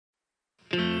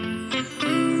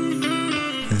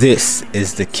This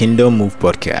is the Kingdom Move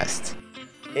podcast.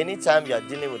 Anytime you are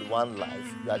dealing with one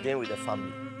life, you are dealing with a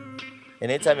family.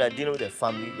 Anytime you are dealing with a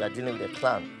family, you are dealing with a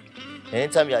clan.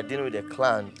 Anytime you are dealing with a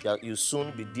clan, you'll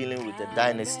soon be dealing with a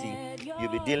dynasty.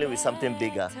 You'll be dealing with something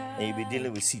bigger, and you'll be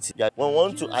dealing with city. We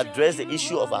want to address the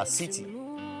issue of our city.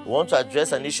 We want to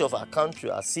address an issue of our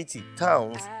country, our city,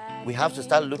 towns. We have to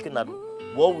start looking at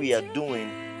what we are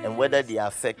doing and whether they are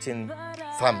affecting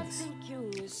families.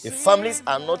 If families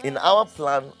are not in our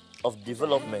plan of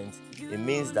development, it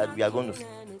means that we are going to.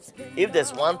 If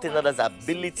there's one thing that has the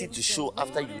ability to show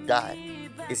after you die,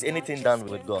 it's anything done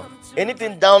with God.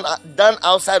 Anything done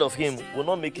outside of Him will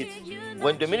not make it.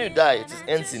 When the minute you die, it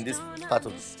ends in this part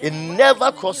of it. It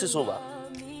never crosses over.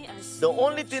 The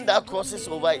only thing that crosses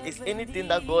over is anything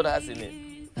that God has in it.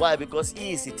 Why? Because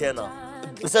He is eternal.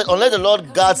 He said, unless the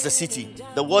Lord guards the city,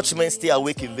 the watchmen stay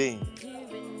awake in vain.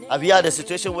 Have you had a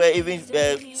situation where even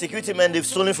security men, they've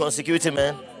stolen from security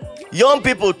men? Young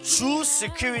people, true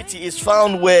security is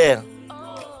found where?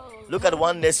 Look at the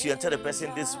one next to you and tell the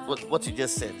person this, what you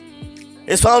just said.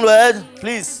 It's found where?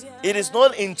 Please. It is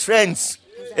not in trends.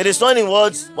 It is not in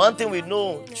words. One thing we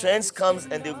know, trends comes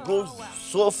and they go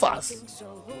so fast.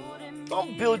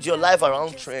 Don't build your life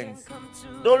around trends.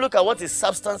 Don't look at what is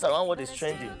substance around what is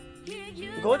trending.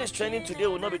 Because what is trending today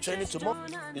will not be trending tomorrow.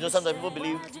 You know, sometimes people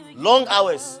believe long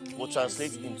hours will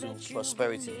translate into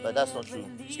prosperity, but that's not true.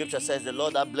 Scripture says the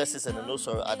Lord that blesses and no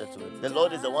sorrow added to it. The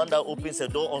Lord is the one that opens a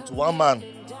door unto one man,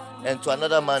 and to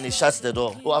another man He shuts the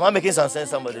door. Oh, am I making some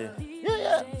sense, somebody?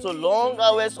 Yeah. So long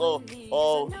hours or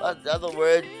the other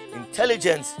word,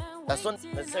 intelligence, does not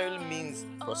necessarily means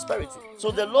prosperity.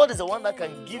 So the Lord is the one that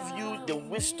can give you the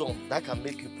wisdom that can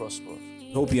make you prosperous.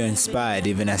 Hope you're inspired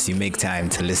even as you make time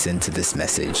to listen to this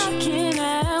message. If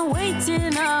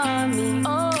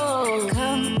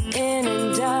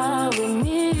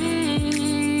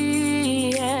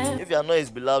you are not His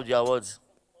beloved, you are what?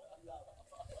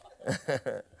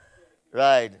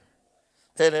 Right.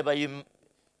 Tell anybody,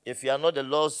 if you are not the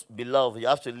Lord's beloved, you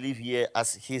have to live here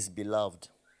as His beloved.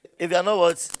 If you are not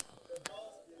what?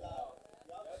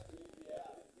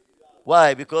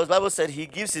 Why? Because the Bible said He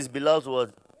gives His beloved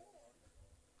what?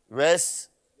 Rest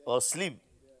or sleep,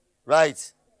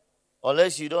 right?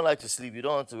 Unless you don't like to sleep, you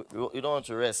don't want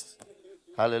to rest.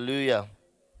 Hallelujah.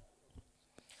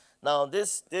 Now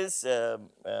this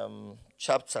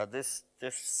chapter, this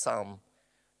psalm,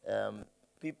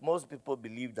 most people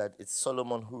believe that it's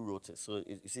Solomon who wrote it. So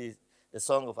you see, the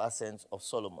Song of Ascents of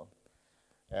Solomon.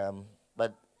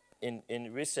 But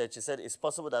in research, it said it's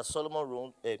possible that Solomon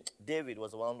wrote. David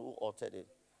was the one who authored it,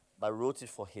 but wrote it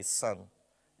for his son.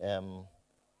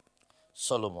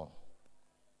 Solomon,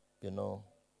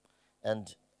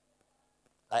 and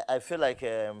I feel like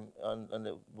on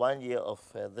the 1 year of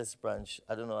this branch,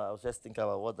 I don't know, I was just thinking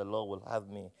about what the Lord will have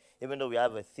me, even though we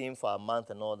have a theme for a month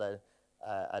and all that,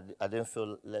 I didn't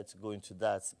feel led to go into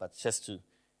that, but just to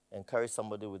encourage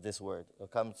somebody with this word, or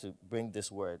come to bring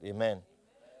this word, amen,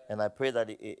 and I pray that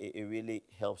it really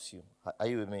helps you. Are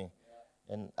you with me?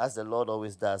 And as the Lord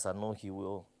always does, I know He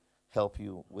will help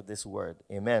you with this word,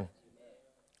 amen.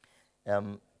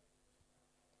 You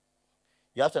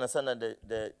have to understand that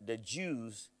the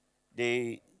Jews,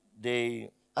 they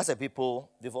as a people,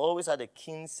 they've always had a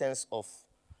keen sense of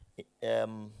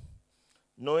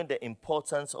knowing the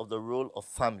importance of the role of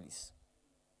families.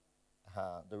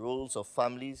 The roles of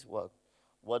families,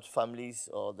 what families,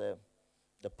 or the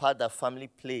part that family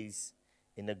plays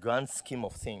in the grand scheme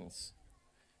of things.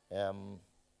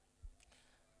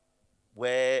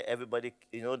 Where everybody,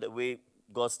 the way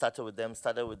God started with them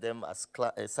as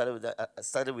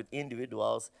started with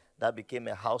individuals that became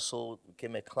a household,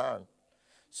 became a clan.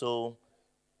 So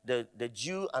the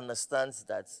Jew understands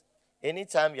that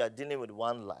anytime you are dealing with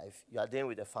one life, you are dealing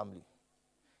with a family.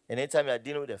 Anytime you are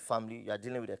dealing with a family, you are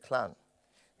dealing with a clan.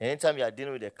 Anytime you are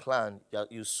dealing with a clan,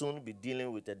 you'll soon be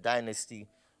dealing with a dynasty.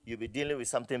 You'll be dealing with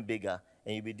something bigger,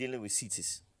 and you'll be dealing with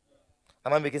cities.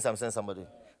 Am I making some sense, somebody?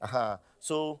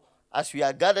 So as we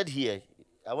are gathered here,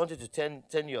 I want you to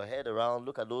turn your head around,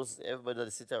 look at everybody that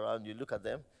is sitting around you, look at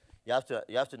them. You have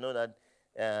to know that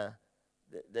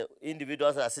the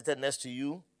individuals that are sitting next to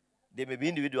you, they may be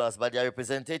individuals, but they are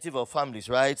representative of families,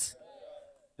 right?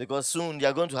 Because soon they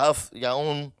are going to have your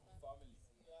own,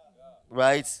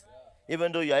 right?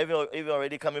 Even though you are even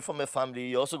already coming from a family,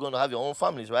 you're also going to have your own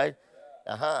families, right?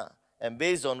 And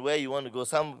based on where you want to go,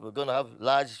 some are going to have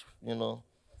large,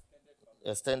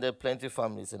 extended plenty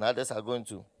families, and others are going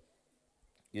to,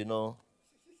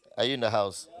 are you in the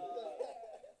house?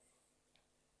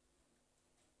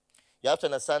 You have to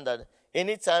understand that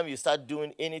anytime you start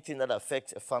doing anything that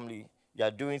affects a family, you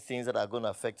are doing things that are going to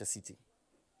affect a city.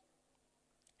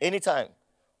 Anytime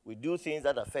we do things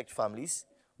that affect families,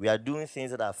 we are doing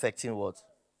things that are affecting what?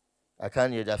 I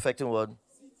can't hear. They're affecting what?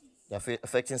 They're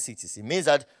affecting cities. It means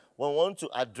that when we want to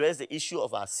address the issue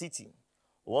of our city,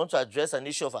 we want to address an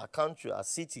issue of our country, our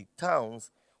city,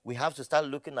 towns, we have to start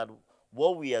looking at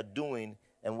what we are doing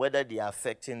and whether they are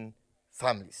affecting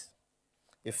families.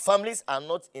 If families are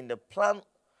not in the plan,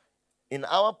 in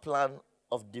our plan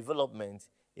of development,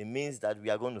 it means that we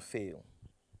are going to fail.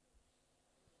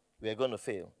 We are going to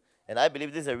fail. And I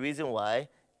believe this is the reason why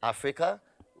Africa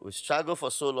will struggle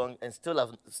for so long and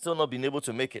still not been able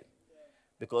to make it.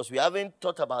 Because we haven't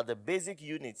thought about the basic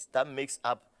units that makes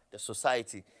up the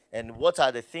society and what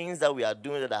are the things that we are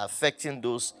doing that are affecting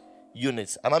those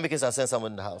units. Am I making some sense?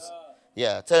 Someone in the house?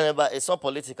 Yeah. Tell them about it's not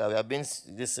political. We have been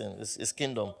listening. It's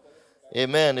kingdom.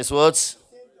 Amen. It's what?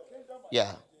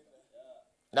 Yeah.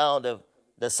 Now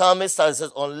the psalmist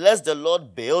says, unless the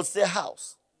Lord builds the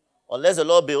house. Unless the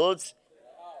Lord builds.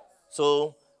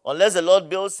 So unless the Lord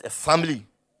builds a family.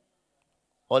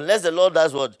 Unless the Lord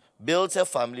does what? Builds a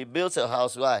family, builds a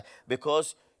house. Why?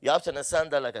 Because you have to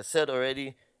understand that, like I said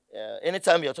already,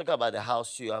 anytime you're talking about the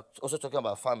house, you are also talking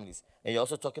about families. And you're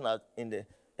also talking about in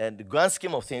the grand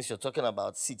scheme of things, you're talking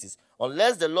about cities.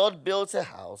 Unless the Lord builds a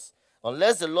house,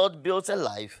 unless the Lord builds a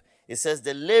life, it says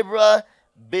the laborer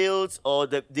builds or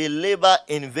they labor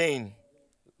in vain.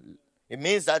 It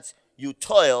means that you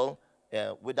toil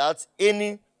without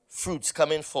any fruits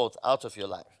coming forth out of your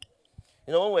life.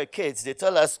 You know, when we're kids, they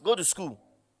tell us, go to school.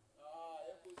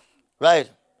 Right?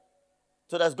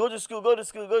 So that's go to school, go to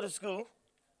school, go to school.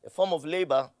 A form of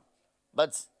labor.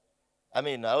 But, I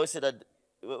always say that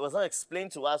it was not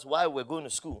explained to us why we're going to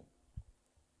school.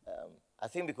 I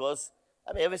think because,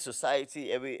 every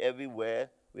society, everywhere,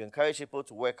 we encourage people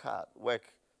to work hard, work.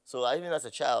 So even as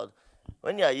a child,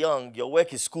 when you're young, your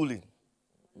work is schooling.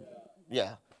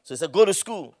 Yeah. So it's a go to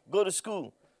school, go to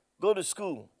school, go to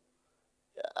school.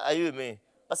 Are you with me?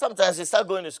 But sometimes you start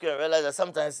going to school and realize that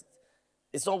sometimes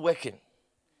it's not working.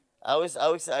 I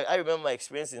remember my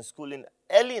experience in schooling.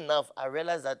 Early enough, I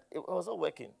realized that it was not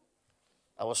working.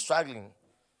 I was struggling.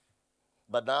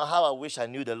 But now, how I wish I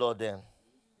knew the Lord then.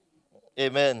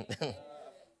 Amen.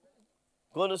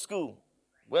 Go to school.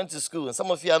 Went to school. And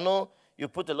some of you, I know you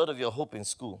put a lot of your hope in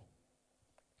school.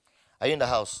 Are you in the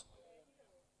house?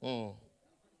 The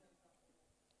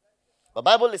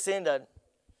Bible is saying that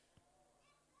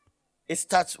it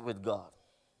starts with God.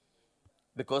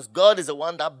 Because God is the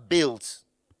one that builds.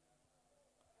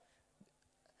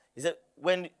 He said,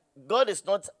 when God is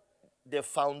not the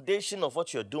foundation of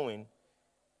what you're doing,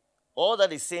 all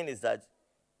that he's saying is that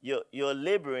you're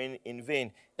laboring in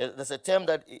vain. There's a term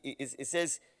that it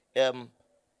says,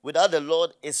 without the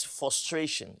Lord is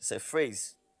frustration. It's a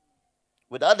phrase.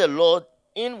 Without the Lord,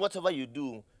 in whatever you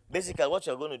do, basically what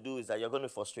you're going to do is that you're going to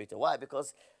be frustrated. Why?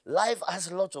 Because life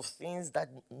has a lot of things that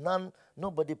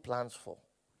nobody plans for.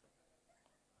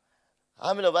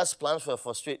 How many of us plan for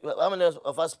how many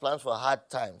of us plan for hard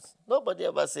times? Nobody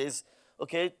ever says,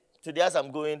 okay, today as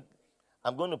I'm going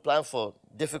to plan for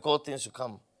difficult things to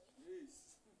come.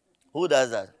 Who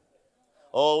does that?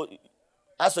 Or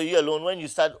as for you alone, when you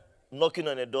start knocking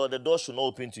on the door should not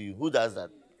open to you. Who does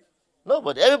that?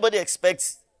 Nobody. Everybody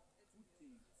expects.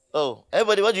 Oh,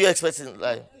 everybody, what do you expect in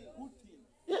life?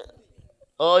 Yeah.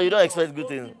 Oh, you don't expect good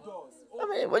things.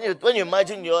 When you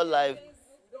imagine your life,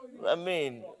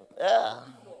 yeah.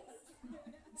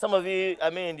 Some of you,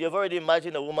 you've already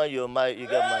imagined a woman you get married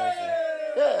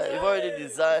to. Yeah, you've already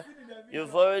designed,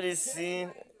 you've already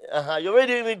seen, you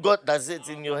already even got that's it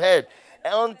in your head.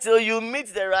 Until you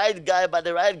meet the right guy, but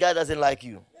the right guy doesn't like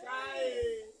you.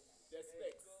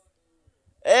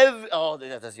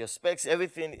 That's your specs,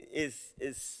 everything is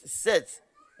set.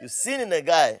 You've seen in a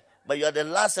guy, but you are the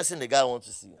last person the guy wants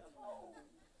to see.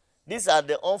 These are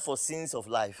the unforeseens of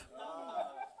life.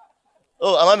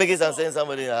 Oh, am I making some sense?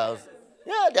 Somebody in the house?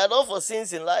 Yeah, they are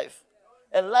unforeseens in life.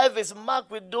 And life is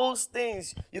marked with those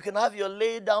things. You can have your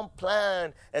laid down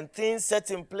plan and things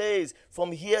set in place.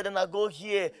 From here, then I go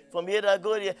here. From here, then I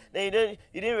go here. Then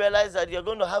you didn't realize that you're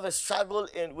going to have a struggle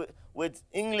with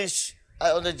English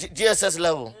on the GSS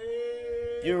level.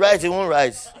 You write, it won't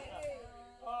write.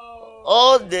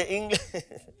 All the English.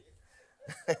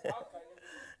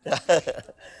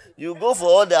 You go for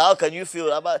all the how can you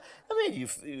feel about.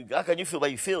 How can you feel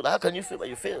but you failed? How can you feel but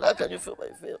you failed? How can you feel but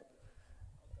you failed?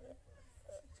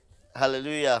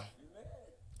 Hallelujah.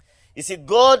 You see,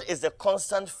 God is the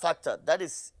constant factor that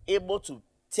is able to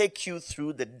take you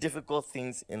through the difficult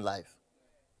things in life.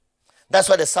 That's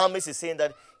why the psalmist is saying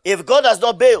that if God does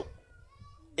not build,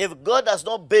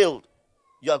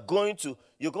 you're going to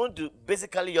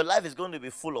basically your life is going to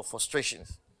be full of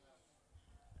frustrations.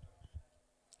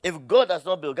 If God does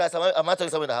not build, guys, am I talking to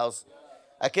someone in the house?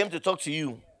 I came to talk to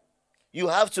you. You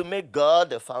have to make God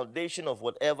the foundation of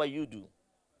whatever you do.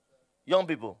 Young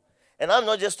people. And I'm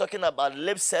not just talking about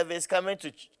lip service, going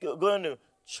to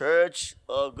church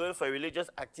or going for a religious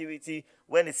activity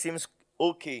when it seems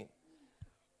okay.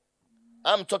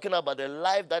 I'm talking about a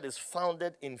life that is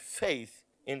founded in faith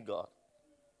in God.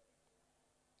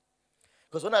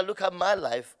 Because when I look at my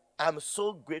life, I'm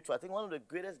so grateful. I think one of the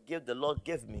greatest gifts the Lord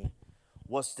gave me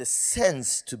was the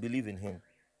sense to believe in Him.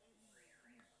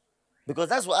 Because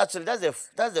that's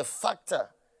the factor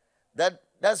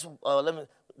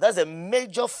that's a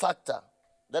major factor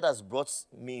that has brought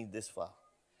me this far.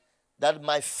 That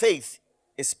my faith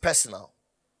is personal.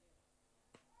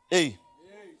 Hey,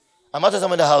 I'm out of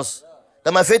someone in the house.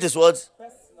 That my faith is what?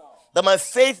 Personal. That my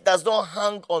faith does not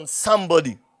hang on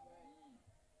somebody.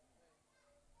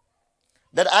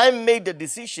 That I made the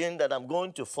decision that I'm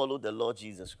going to follow the Lord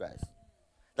Jesus Christ.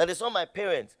 That it's not my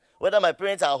parents. Whether my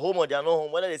parents are home or they are not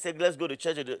home, whether they say, let's go to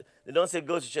church or they don't say,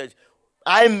 go to church.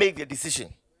 I make the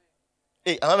decision.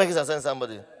 Hey, am I making sense to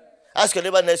somebody? Ask your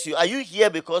neighbor next to you, are you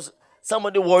here because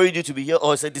somebody worried you to be here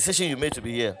or it's a decision you made to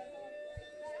be here?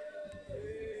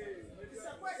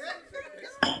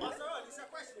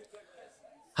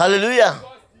 Hallelujah.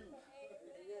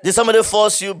 Did somebody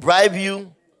force you, bribe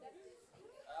you?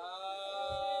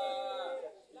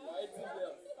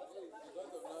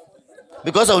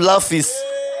 Because of love feast.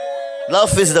 Love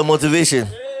feast is the motivation.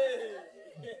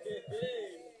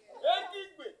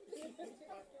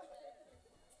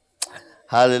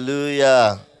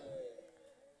 Hallelujah.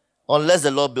 Unless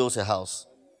the Lord builds a house.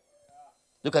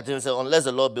 Look at him and say, unless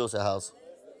the Lord builds a house.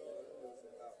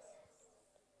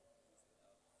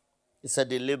 He said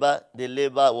they labor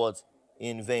what?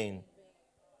 In vain.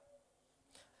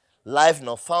 Life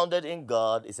not founded in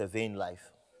God is a vain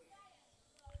life.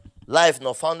 Life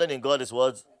not founded in God is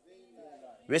what?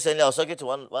 Recently I was talking to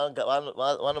one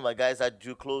of my guys that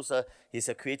drew closer. He's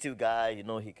a creative guy, you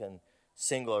know, he can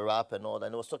sing or rap and all that.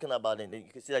 And he was talking about it.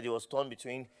 You can see that he was torn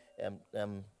between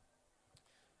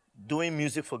doing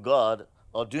music for God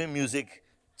or doing music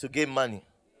to gain money.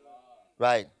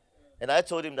 Right? And I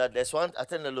told him that there's one, I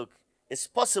told him, look, it's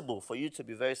possible for you to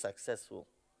be very successful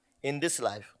in this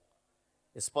life.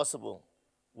 It's possible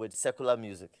with secular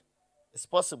music. It's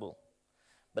possible.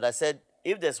 But I said,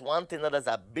 if there's one thing that has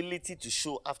the ability to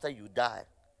show after you die,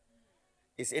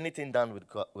 it's anything done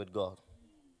with God.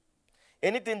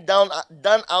 Anything done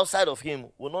outside of Him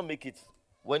will not make it.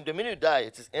 When the minute you die,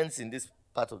 it ends in this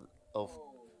part of.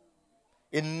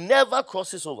 It never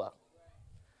crosses over.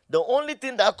 The only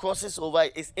thing that crosses over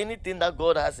is anything that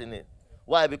God has in it.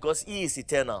 Why? Because He is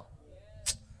eternal.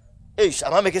 Hey,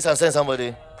 am I making some sense,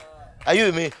 somebody? Are you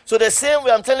with me? So the same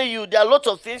way I'm telling you, there are lots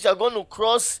of things you're going to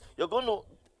cross, you're going to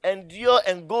endure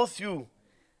and go through.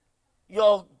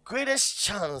 Your greatest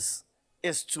chance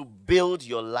is to build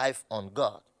your life on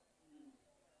God.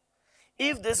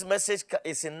 If this message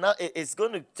is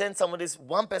going to turn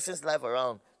one person's life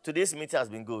around, today's meeting has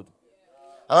been good.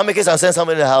 Am I making some sense,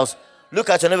 somebody in the house? Look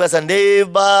at your neighbor and say,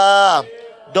 neighbor,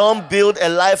 don't build a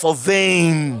life of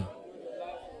vain.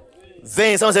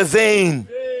 Vain. Someone say vain.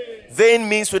 Vain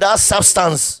means without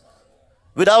substance.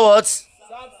 Without what?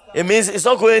 It means it's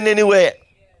not going anywhere.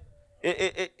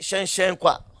 Shen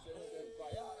kwa.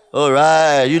 All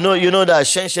right. You know that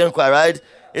shen kwa, right?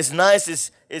 It's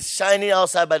nice. It's shiny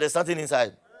outside, but there's nothing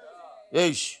inside.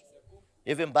 Yeesh.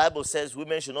 Even Bible says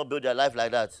women should not build their life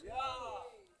like that.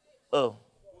 Oh.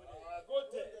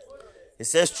 It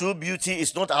says true beauty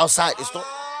is not outside. It's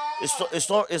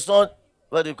not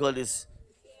what do you call this?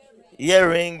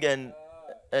 Earring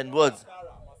and what?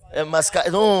 And mascara.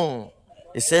 No.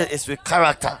 It says it's with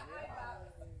character.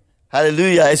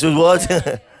 Hallelujah. It's with what?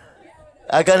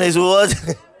 It's with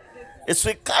what? It's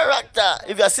with character.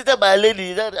 If you are seated by a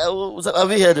lady, have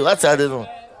you heard? What's I don't know.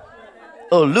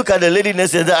 Oh, look at the lady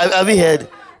next to her. Have you heard?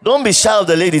 Don't be shy of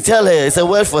the lady. Tell her it's a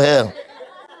word for her.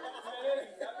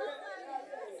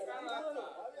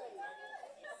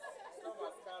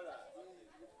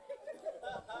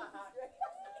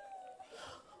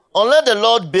 Unless the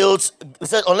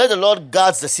Lord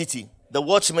guards the city, the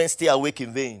watchmen stay awake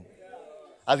in vain.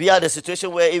 Have you had a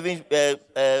situation where even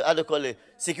how do you call it?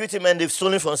 Security men, they've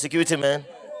stolen from security men?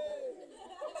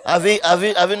 Have you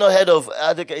not heard of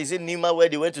is it Nima where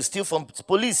they went to steal from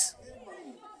police?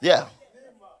 Yeah.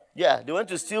 Yeah, they went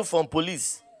to steal from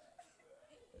police.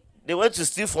 They went to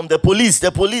steal from the police.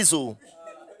 Oh.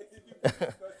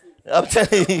 I'm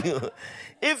telling you.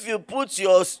 If you put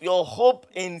your hope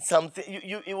in something,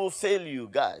 it will fail you,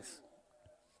 guys.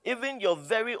 Even your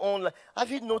very own life. Have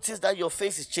you noticed that your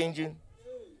face is changing?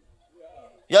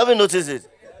 You haven't noticed it?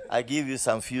 I give you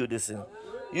some few this thing.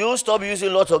 You stop using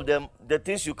a lot of them, the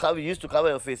things you used to cover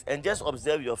your face, and just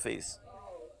observe your face.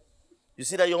 You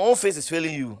see that your own face is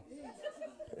failing you.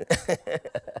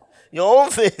 Your own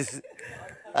face.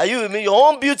 Are you with me? Your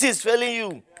own beauty is failing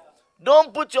you.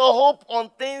 Don't put your hope on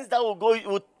things that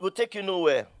will take you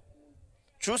nowhere.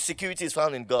 True security is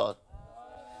found in God.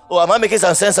 Oh, am I making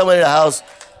some sense somewhere in the house?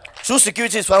 True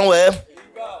security is found where?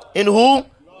 In who?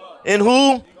 In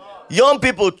who? Young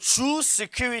people, true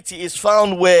security is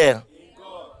found where?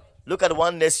 Look at the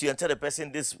one next to you and tell the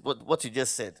person this, what you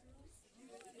just said.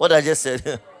 What I just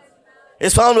said.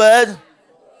 It's found where?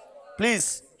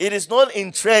 Please, it is not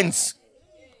in trends.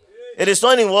 It is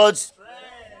not in words.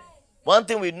 One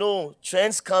thing we know,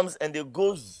 trends comes and they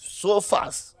go so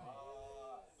fast.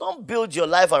 Don't build your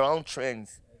life around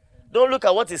trends. Don't look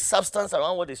at what is substance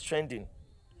around what is trending.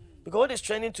 Because what is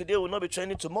trending today will not be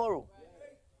trending tomorrow.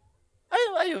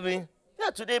 Are you mean? Yeah,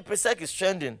 today Pesach is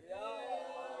trending.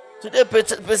 Today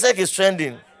Pesach is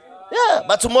trending. Yeah,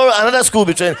 but tomorrow another school will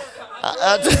be trending.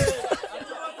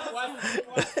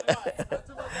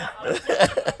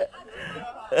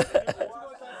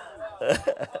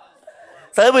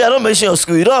 Some you don't mention your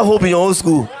school. You don't have hope in your own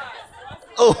school.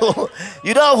 Oh,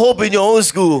 you don't have hope in your own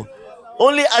school.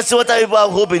 Only ask what people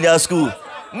have hope in their school.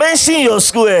 Mention your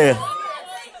school.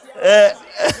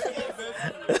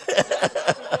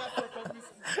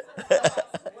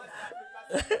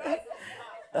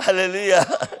 Hallelujah.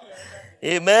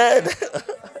 Amen.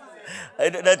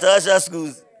 The Tasha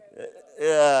schools.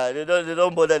 Yeah, they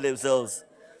don't bother themselves.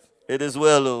 It is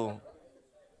well, oh.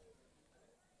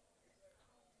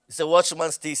 It's a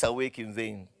watchman stays awake in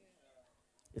vain.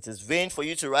 It is vain for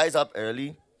you to rise up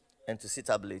early and to sit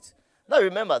up late. Now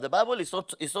remember, the Bible is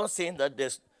not saying that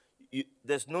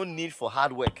there's no need for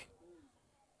hard work.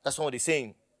 That's not what it's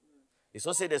saying. It's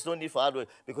not saying there's no need for hard work.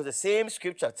 Because the same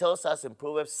scripture tells us in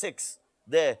Proverbs 6,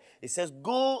 there, it says,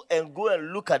 go and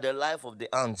look at the life of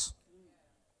the ants.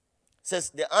 It says,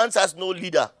 the ants has no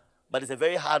leader, but it's a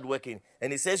very hard working.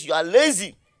 And it says, you are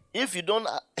lazy if you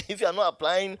are not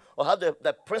applying or have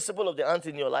the principle of the ant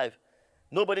in your life.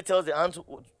 Nobody tells the ant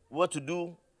what to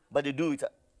do, but they do it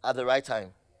at the right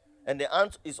time. And the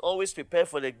ant is always prepared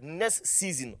for the next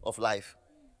season of life.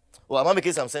 Well, am I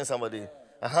making some sense, somebody?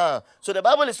 So the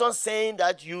Bible is not saying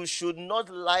that you should not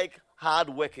like hard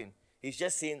working. It's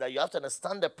just saying that you have to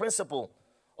understand the principle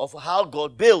of how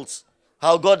God builds,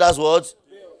 how God does what?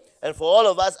 And for all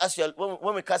of us,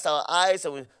 when we cast our eyes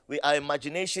and our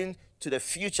imagination to the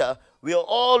future, we are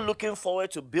all looking forward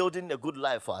to building a good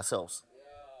life for ourselves.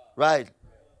 Right?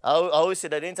 I always say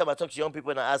that anytime I talk to young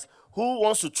people and I ask, who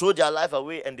wants to throw their life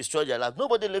away and destroy their life?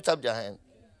 Nobody lifts up their hand.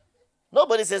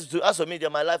 Nobody says, to ask for me,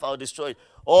 my life, I'll destroy it.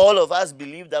 All of us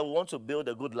believe that we want to build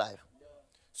a good life.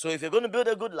 So if you're going to build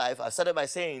a good life, I started by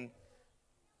saying,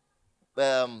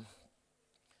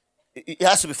 it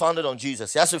has to be founded on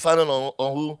Jesus. It has to be founded on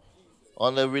who?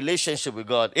 On the relationship with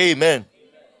God. Amen.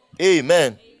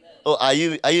 Amen. Oh, are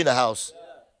you in the house?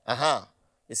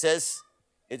 It says,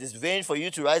 it is vain for you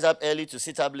to rise up early, to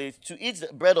sit up late, to eat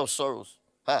the bread of sorrows.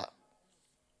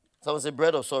 Someone say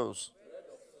bread of sorrows.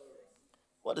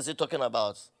 What is he talking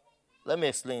about? Let me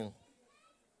explain.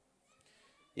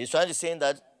 He's trying to say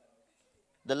that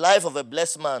the life of a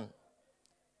blessed man,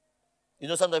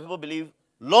 sometimes people believe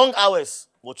long hours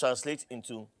will translate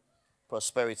into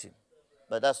prosperity.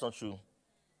 But that's not true.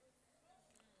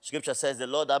 Scripture says the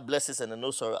Lord that blesses and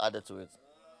no sorrow added to it.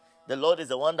 The Lord is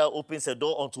the one that opens a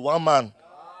door unto one man,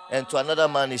 and to another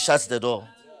man he shuts the door.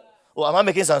 Oh, am I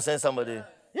making some sense, somebody?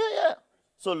 Yeah.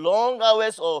 So long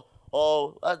hours or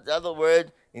the other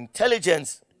word,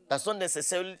 intelligence, does not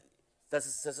necessarily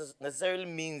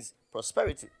means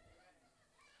prosperity.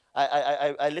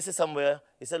 I listened somewhere.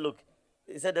 He said, look,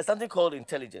 there's something called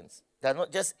intelligence. They're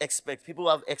not just expert. People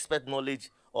have expert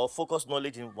knowledge or focused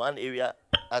knowledge in one area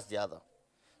as the other.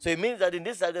 So it means that in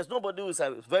this life, there's nobody who is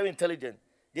very intelligent.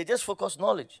 They just focus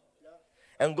knowledge.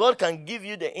 And God can give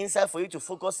you the insight for you to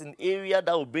focus in area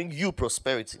that will bring you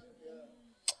prosperity.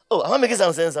 Oh, am I making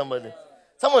some sense, somebody?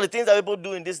 Some of the things that people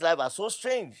do in this life are so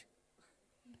strange.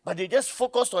 But they just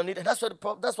focus on it, and that's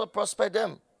what prospered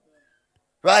them.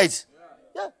 Right?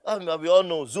 Yeah. We all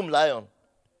know Zoom Lion.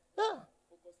 Yeah.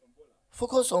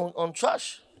 Focus on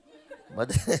trash.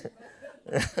 But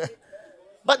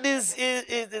but this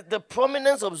is the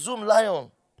prominence of Zoom Lion.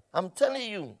 I'm telling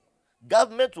you,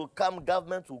 government will come,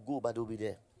 government will go, but they'll be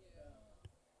there.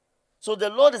 So the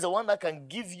Lord is the one that can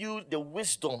give you the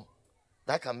wisdom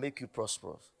that can make you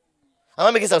prosperous. Am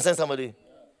I making some sense, somebody?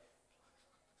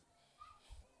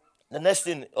 The next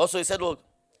thing, also he said, look,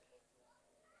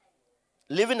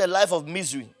 living a life of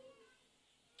misery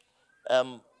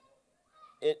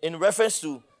in reference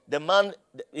to the man,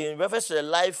 in reference to a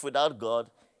life without God,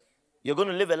 you're going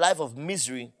to live a life of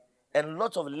misery and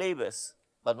lots of labors,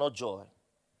 but not joy.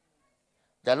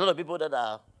 There are a lot of people that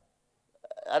are,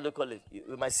 how do you call it?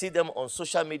 You might see them on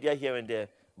social media here and there,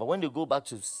 but when they go back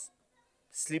to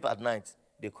sleep at night,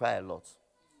 they cry a lot.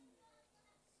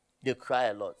 They cry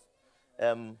a lot.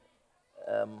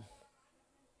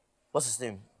 What's his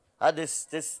name? I had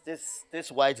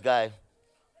this white guy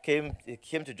came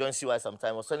to join CY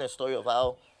sometime. I was telling a story of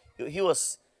how he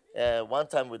was one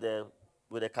time with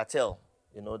a cartel,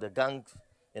 the gang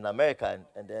in America,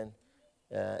 and then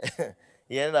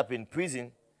he ended up in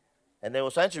prison, and they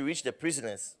was trying to reach the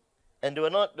prisoners, and they were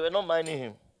not minding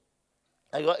him.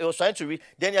 He was trying to reach.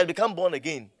 Then he had become born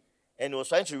again, and he was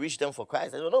trying to reach them for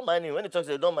Christ. They were not minding him. When he talks,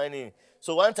 they don't mind him.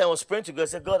 So one time I was praying to God. I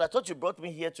said, God, I thought you brought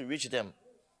me here to reach them.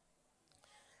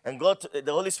 And God,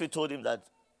 the Holy Spirit told him that.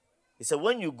 He said,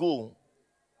 when you go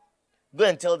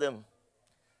and tell them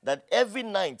that every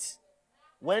night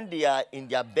when they are in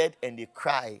their bed and they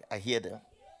cry, I hear them.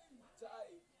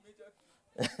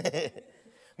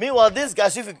 Meanwhile, these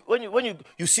guys, when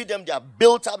you see them, they are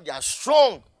built up, they are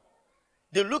strong.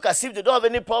 They look as if they don't have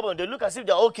any problem. They look as if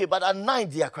they are okay, but at night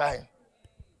they are crying.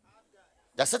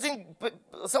 There's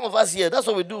some of us here, that's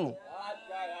what we do.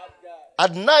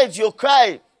 At night you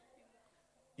cry.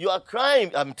 You are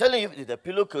crying. I'm telling you, the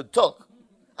pillow could talk.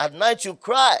 At night you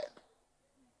cry.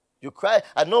 You cry.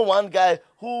 I know one guy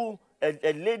who,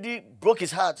 a lady broke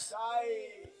his heart.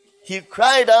 He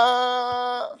cried,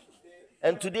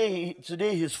 and today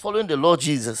he's following the Lord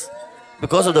Jesus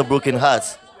because of the broken heart.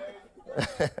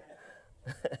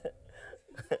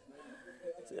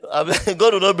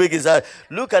 God will not break his heart.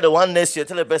 Look at the one next to you.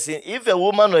 Tell the person, if a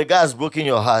woman or a guy has broken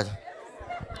your heart,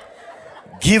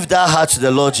 give that heart to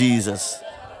the Lord Jesus.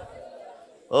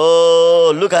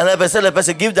 Oh, look at that person. Tell the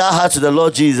person, give that heart to the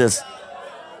Lord Jesus.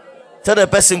 Tell the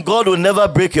person, God will never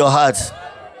break your heart.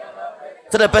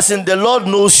 Tell the person, the Lord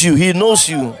knows you. He knows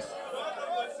you.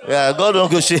 Yeah, God don't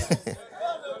go shit.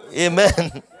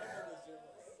 Amen.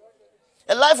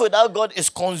 A life without God is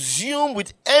consumed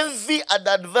with envy at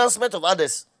the advancement of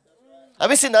others. Have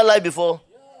you seen that life before?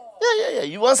 Yeah.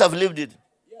 You once have lived it.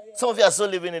 Some of you are still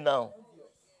living it now.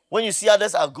 When you see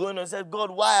others are going on, say,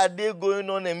 God, why are they going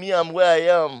on and me, I'm where I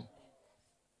am?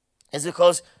 It's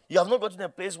because you have not gotten to a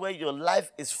place where your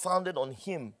life is founded on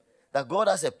Him, that God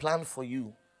has a plan for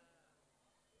you.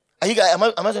 Are you guys, am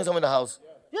I saying something in the house?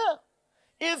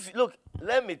 Yeah. Look,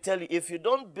 let me tell you, if you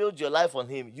don't build your life on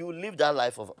Him, you live that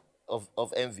life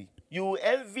of envy. You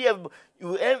envy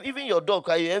even your dog.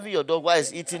 You envy your dog while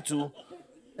it's eating too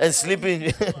and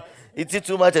sleeping. Eating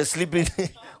too much and sleeping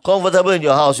comfortable in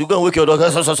your house. You go and wake your dog.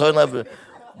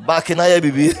 Back in here,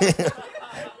 baby.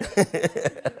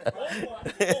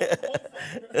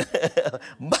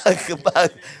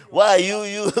 back. Why are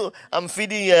you? I'm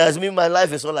feeding you. As me, my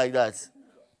life is not like that.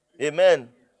 Amen.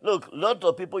 Look, a lot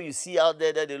of people you see out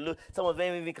there that they look. Some of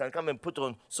them even can come and put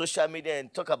on social media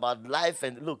and talk about life.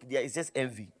 And look, it's just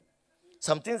envy.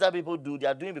 Some things that people do, they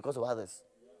are doing because of others.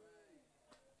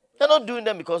 They're not doing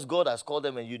them because God has called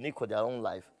them and unique for their own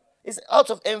life. It's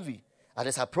out of envy.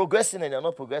 Others are progressing and they're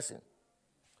not progressing.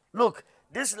 Look,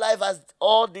 this life has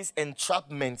all these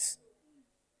entrapments.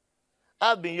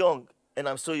 I've been young and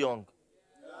I'm so young.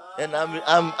 And I'm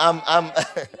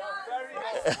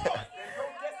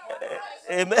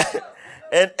Amen.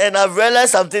 And I've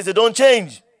realized some things, they don't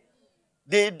change.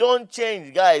 They don't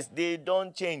change, guys. They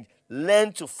don't change.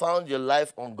 Learn to found your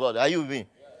life on God. Are you with me?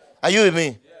 Are you with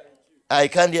me? I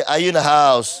can't hear. Are you in the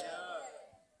house?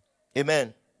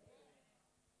 Amen.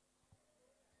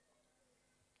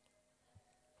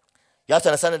 You have to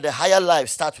understand that the higher life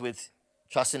starts with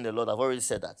trusting the Lord. I've already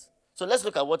said that. So let's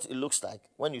look at what it looks like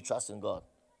when you trust in God.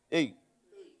 Hey,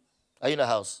 are you in the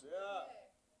house?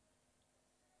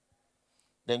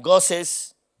 Then God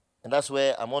says, and that's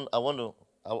where I'm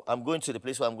going to the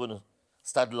place where I'm going to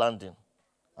start landing.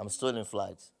 I'm still in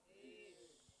flight.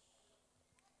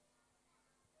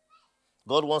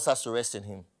 God wants us to rest in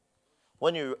Him.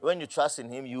 When you trust in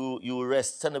Him, you will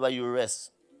rest. Tell anybody you will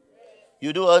rest.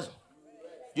 You do what?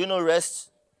 Do you know rest?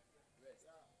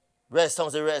 Rest.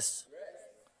 Someone say rest.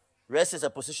 Rest is a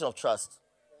position of trust.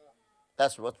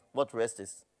 That's what rest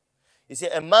is. You see,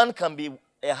 a man can be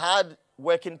a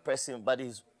hard-working person, but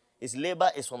his labor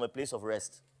is from a place of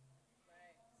rest.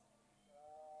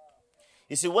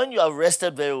 You see, when you have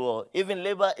rested very well, even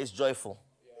labor is joyful.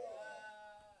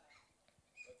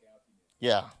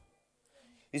 Yeah.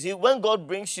 You see, when God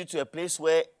brings you to a place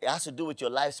where it has to do with your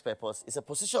life's purpose, it's a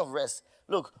position of rest.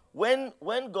 Look, when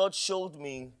God showed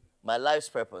me my life's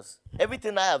purpose,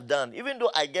 everything I have done, even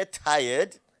though I get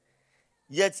tired,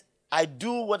 yet I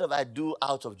do whatever I do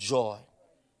out of joy.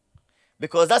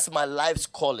 Because that's my life's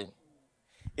calling.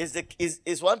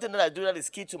 It's one thing that I do that is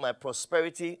key to my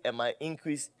prosperity and my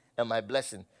increase and my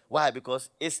blessing. Why? Because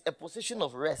it's a position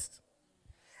of rest.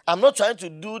 I'm not trying to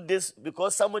do this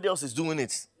because somebody else is doing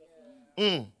it.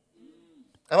 Am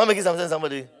I making some sense,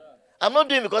 somebody? I'm not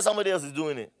doing it because somebody else is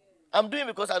doing it. I'm doing it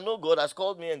because I know God has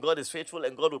called me and God is faithful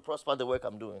and God will prosper the work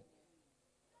I'm doing.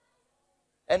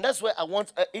 And that's where I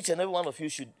want each and every one of you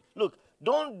should look.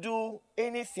 Don't do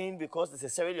anything because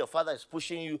necessarily your father is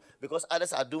pushing you, because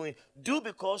others are doing. Do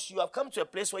because you have come to a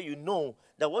place where you know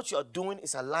that what you are doing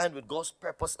is aligned with God's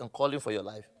purpose and calling for your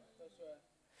life. Right.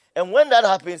 And when that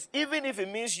happens, even if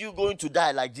it means you going to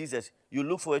die like Jesus, you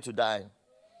look forward to dying.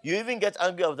 You even get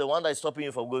angry of the one that is stopping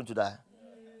you from going to die.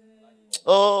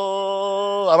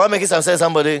 Oh, am I making some sense,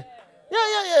 somebody?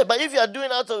 Yeah. But if you are doing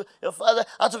out of your father,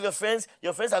 out of your friends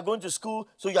are going to school,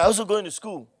 so you're also going to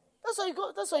school. That's why you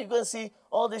go. That's why you go and see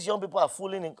all these young people are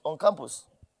fooling on campus.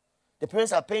 The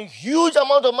parents are paying huge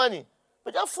amount of money,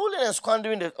 but they're fooling and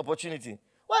squandering the opportunity.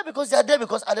 Why? Because they are there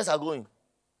because others are going.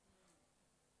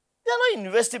 They are not in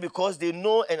university because they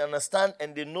know and understand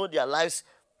and they know their life's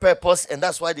purpose, and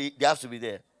that's why they have to be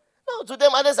there. No, to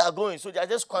them others are going, so they are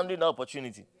just squandering the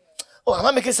opportunity. Oh, am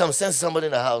I making some sense to somebody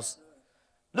in the house?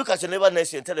 Look at your neighbor next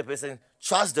to you and tell the person,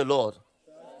 trust the Lord.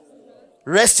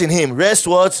 Rest in Him. Rest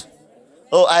what?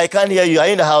 Oh, I can't hear you. Are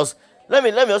you in the house? Let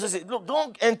me also say, look,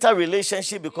 don't enter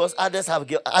relationship because others have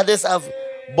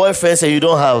boyfriends and you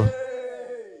don't have.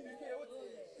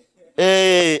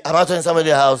 Hey, am I telling somebody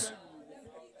in the house?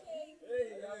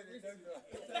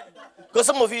 Because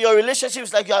some of you, your relationship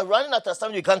is like you are running at a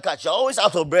time you can't catch. You're always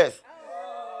out of breath.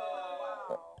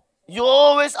 You're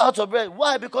always out of breath.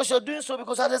 Why? Because you're doing so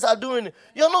because others are doing it.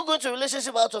 You're not going to a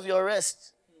relationship out of your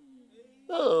rest.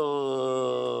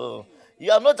 Oh.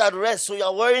 You are not at rest, so you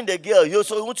are worrying the girl.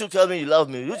 So won't you tell me you love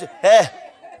me? You say, hey,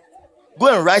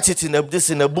 go and write it in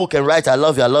a book and write I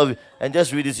love you, and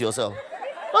just read it yourself.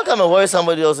 Don't come and worry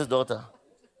somebody else's daughter.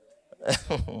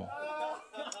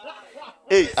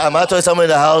 Hey, am I talking someone in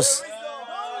the house?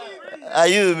 Are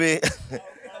you with me?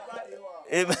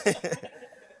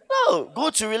 No,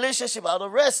 go to relationship out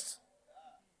of rest.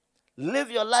 Live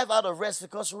your life out of rest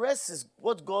because rest is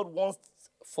what God wants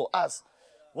for us.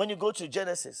 When you go to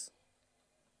Genesis,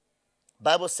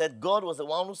 Bible said God was the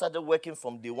one who started working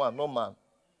from day one, not man.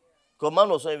 Because man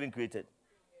was not even created.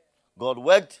 God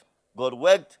worked,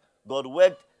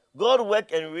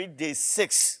 and reached day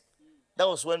 6. That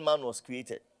was when man was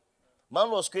created.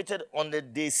 Man was created on the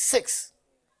day 6.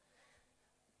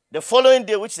 The following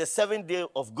day, which is the 7th day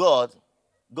of God,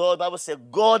 Bible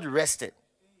said God rested.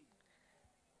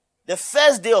 The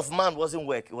first day of man wasn't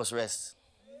work, it was rest.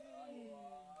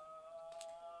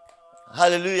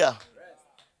 Hallelujah.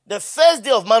 The first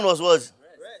day of man was what? Rest.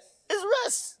 It's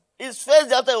rest. His first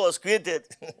day after it was created.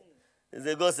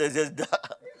 God says,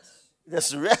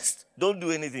 just rest. Don't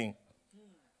do anything.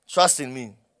 Trust in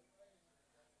me.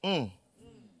 Am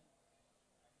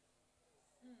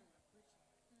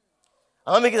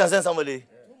I making sense, somebody?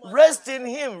 Yeah. Rest in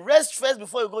Him. Rest first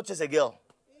before you go chase a girl.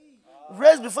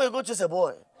 Rest before you go chase a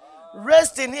boy.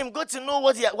 Rest in Him. Go to know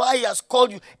why He has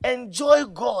called you. Enjoy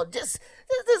God. Just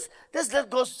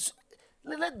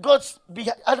let God be,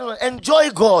 enjoy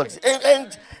God.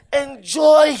 And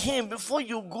enjoy Him before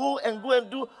you go and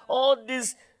do all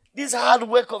this hard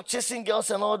work of chasing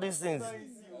girls and all these things.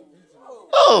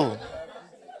 Oh.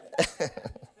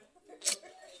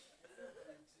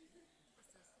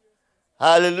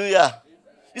 Hallelujah.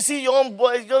 You see, young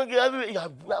boys, young girls,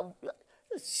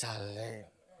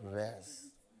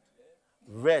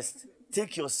 rest.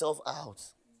 Take yourself out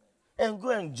and go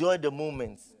enjoy the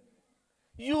moment.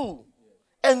 You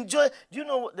enjoy. Do you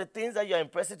know the things that you are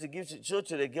impressed to show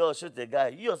to the girl, show to the guy?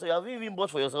 You also have even bought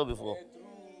for yourself before.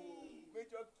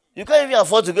 You can't even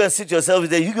afford to go and sit yourself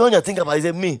there. You go and think about it.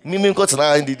 Say, me, go to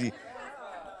now and Didi.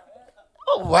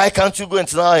 Oh, why can't you go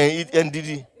and now and eat and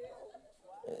Didi?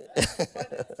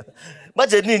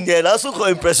 But you need that. Also call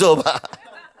impression.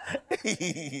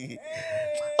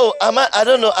 Oh, I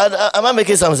don't know. Am I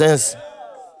making some sense?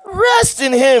 Rest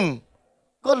in Him.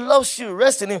 God loves you.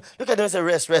 Rest in Him. Look at them and say,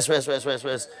 rest.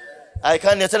 I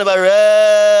can't hear. Tell about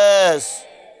rest.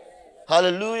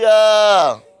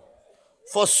 Hallelujah.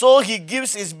 For so He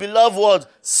gives His beloved word,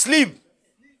 sleep,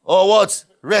 or what?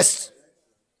 Rest.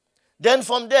 Then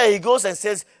from there He goes and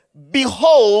says,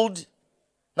 behold.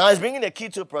 Now He's bringing the key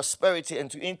to prosperity and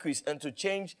to increase and to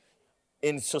change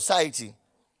in society.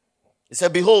 He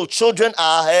said, behold, children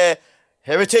are a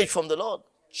heritage from the Lord.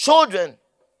 Children.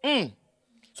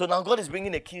 So now God is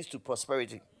bringing the keys to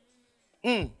prosperity.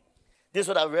 This is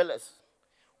what I realized.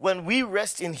 when we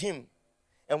rest in Him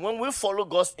and when we follow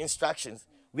God's instructions,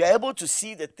 we are able to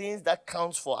see the things that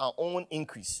count for our own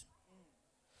increase.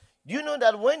 Do you know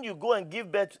that when you go and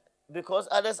give birth, because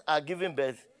others are giving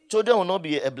birth, children will not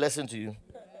be a blessing to you?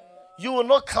 You will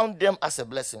not count them as a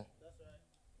blessing.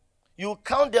 You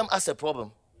count them as a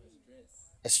problem,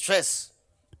 a stress.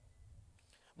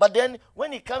 But then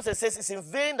when He comes and says, it's in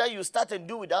vain that you start and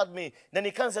do without me, then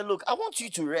He comes and look, I want you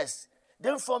to rest.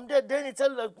 Then from there, then He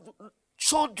tells you,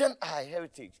 children are a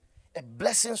heritage, a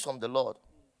blessing from the Lord.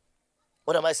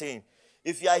 What am I saying?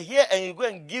 If you are here and you go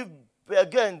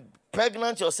and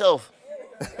pregnant yourself,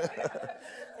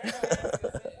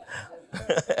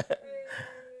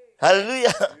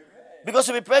 hallelujah. Because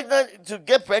to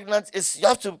get pregnant, you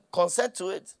have to consent to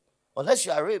it, unless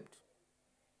you are raped.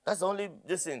 That's the only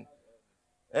thing.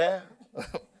 Yeah.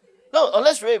 No,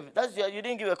 unless rape, you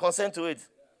didn't give a consent to it.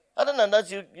 Other than that,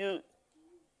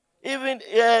 even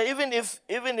if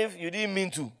you didn't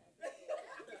mean to,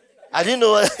 I didn't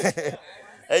know.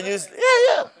 And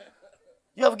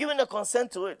you have given a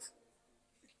consent to it.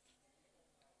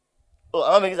 Oh,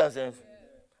 am I making some sense?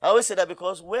 I always say that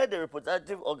because where the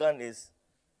reproductive organ is,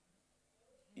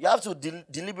 you have to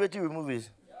deliberately remove it.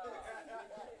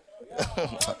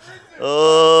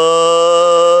 Oh,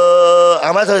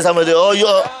 am I telling somebody? Or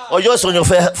yours on your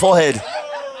forehead?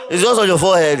 It's yours on your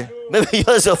forehead. Maybe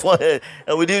yours on your forehead,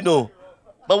 and we didn't know.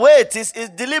 But where it is, it's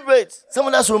deliberate.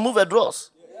 Someone has to remove a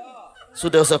dross. So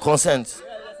there's a consent.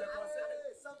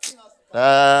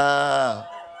 I'm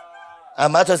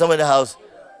out of someone in the house.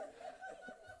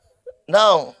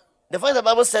 Now, the fact the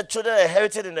Bible said children are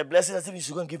inherited in the blessing, as if you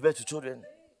should go and give birth to children.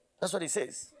 That's what it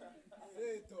says.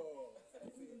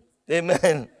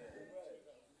 Amen.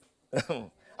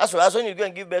 As for us, when you go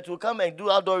and give birth, we'll come and do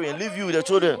outdooring and leave you with the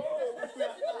children.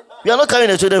 We are not carrying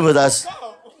the children with us.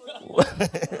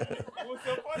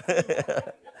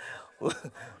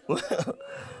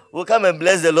 We'll come and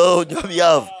bless the Lord on your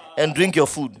behalf and drink your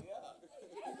food.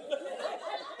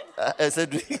 I said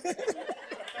drink.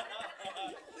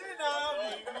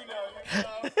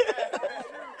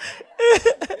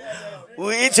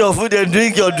 We eat your food and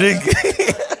drink your drink.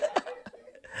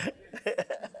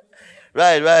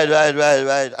 Right.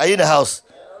 Are you in the house?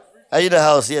 Are you in the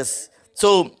house? Yes.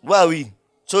 So, where are we?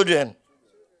 Children.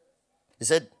 He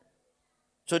said,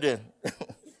 children.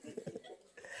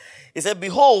 He said,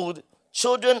 behold,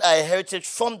 children are a heritage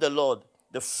from the Lord.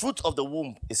 The fruit of the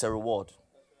womb is a reward.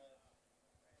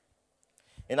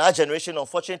 In our generation, the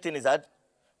unfortunate thing is that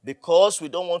because we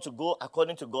don't want to go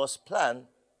according to God's plan,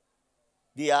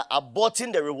 they are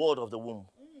aborting the reward of the womb.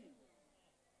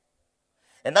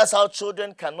 And that's how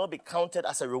children cannot be counted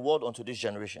as a reward unto this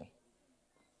generation.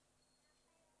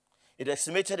 It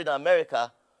estimated in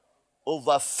America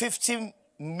over 50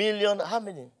 million, how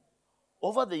many?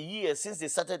 Over the years since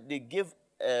they gave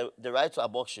the right to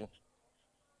abortion.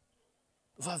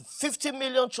 Over 50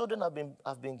 million children have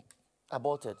been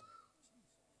aborted.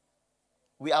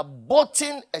 We are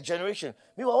aborting a generation.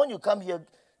 Meanwhile, when you come here,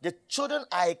 the children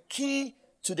are a key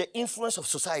to the influence of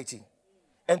society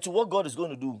and to what God is going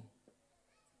to do.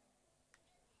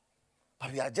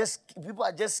 But people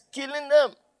are just killing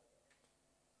them.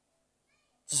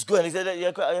 Just go and he said,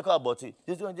 you can't abort it.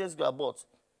 Just go abort.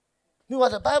 Meanwhile,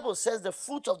 the Bible says the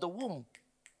fruit of the womb.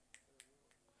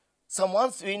 Psalm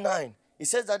 139. It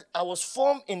says that I was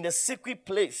formed in the secret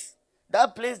place.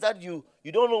 That place that you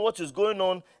don't know what is going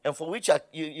on and for which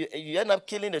you end up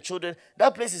killing the children.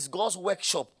 That place is God's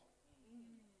workshop.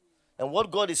 And what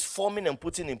God is forming and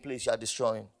putting in place, you are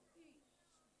destroying.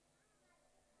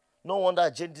 No wonder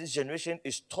this generation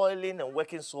is toiling and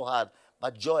working so hard,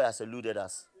 but joy has eluded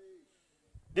us.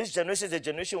 This generation is a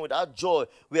generation without joy.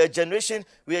 We are a generation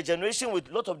with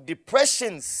a lot of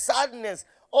depression, sadness,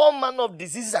 all manner of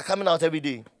diseases are coming out every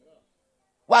day.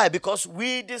 Why? Because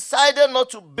we decided not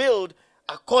to build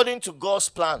according to God's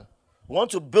plan. We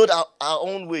want to build our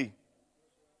own way.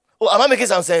 Oh, am I making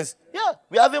some sense? Yeah,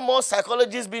 we're having more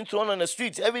psychologists being thrown on the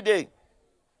streets every day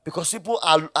because people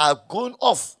are going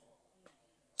off.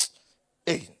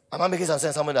 Hey, am I making some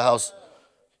sense? I'm in the house.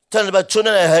 Tell them about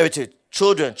children are heritage.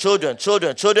 Children.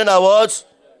 Children are what?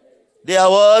 They are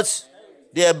what?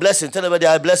 They are a blessing. Tell them about they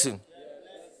are a blessing.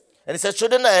 And it says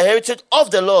children are a heritage of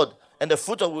the Lord, and the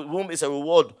fruit of the womb is a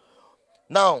reward.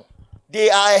 Now, they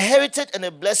are a heritage and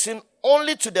a blessing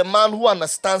only to the man who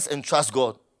understands and trusts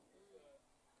God.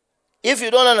 If you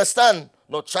don't understand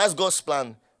nor trust God's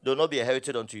plan, they will not be a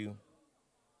heritage unto you.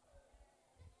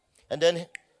 And then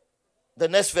the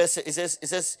next verse, it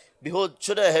says, behold,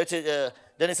 children are heritage.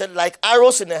 Then it said, like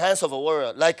arrows in the hands of a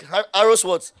warrior. Like arrows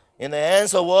what? In the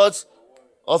hands of what?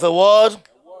 Of a what?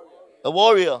 A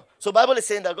warrior. So Bible is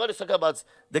saying that God is talking about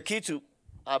the key to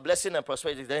our blessing and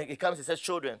prosperity. Then he comes, he says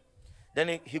children.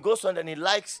 Then he goes on and he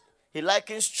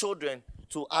likens children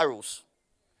to arrows.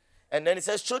 And then he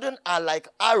says children are like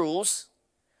arrows,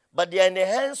 but they are in the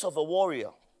hands of a warrior.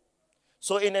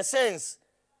 So in a sense,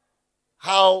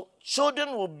 how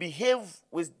children will behave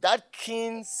with that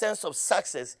keen sense of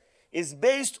success is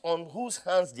based on whose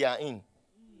hands they are in.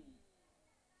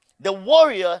 The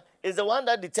warrior is the one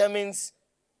that determines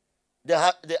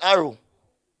the arrow.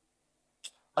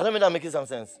 I don't mean that making some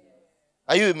sense.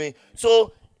 Are you with me?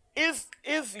 So if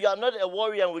you are not a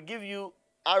warrior and we give you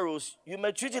arrows, you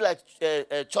may treat it like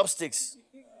chopsticks.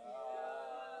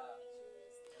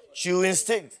 Chewing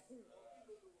stick.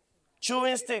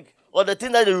 Or the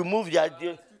thing that they remove, your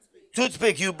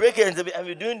toothpick, you break it and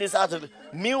you're doing this out of it.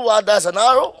 Meanwhile, that's an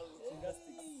arrow.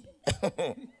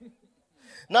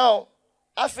 Now,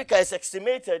 Africa is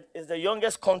estimated is the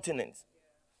youngest continent.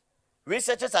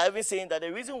 Researchers are even saying that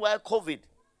the reason why COVID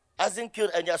hasn't killed,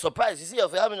 and you're surprised, you see,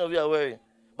 how many of you are worried?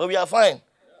 But we are fine.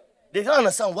 They don't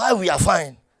understand why we are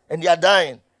fine and they are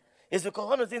dying. It's because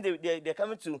one of the things they're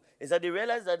coming to is that they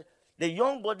realize that the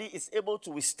young body is able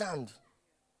to withstand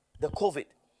the COVID.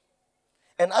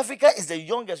 And Africa is the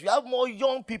youngest. We have more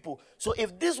young people. So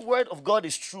if this word of God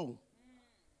is true,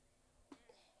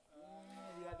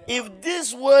 if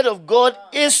this word of God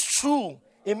is true,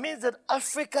 it means that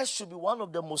Africa should be one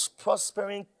of the most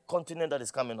prospering continents that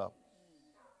is coming up.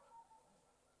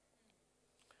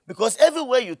 Because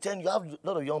everywhere you turn, you have a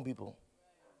lot of young people.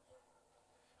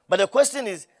 But the question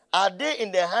is, are they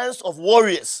in the hands of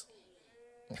warriors?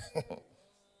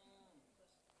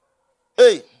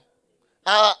 Hey,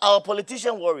 are our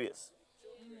politician warriors?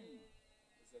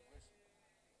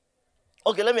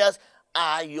 Okay, let me ask,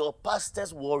 are your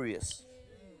pastors warriors?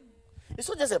 It's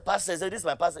not just a pastor, say, this is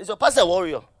my pastor. It's your pastor a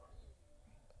warrior.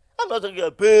 I'm not talking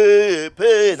about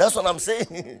pay. That's what I'm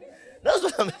saying. That's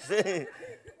what I'm saying.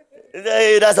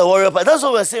 Hey, that's a warrior pastor. That's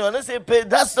what we're saying. When I say pay,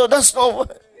 that's not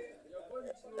what.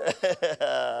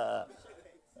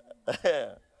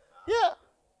 Yeah.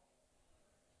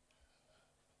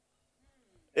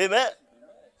 Amen.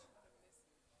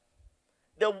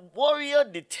 The warrior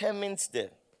determines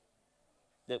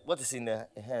what is in their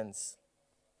hands.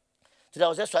 Today I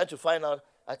was just trying to find out.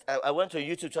 I went to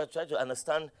YouTube to try to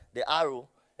understand the arrow,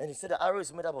 and he said the arrow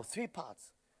is made up of 3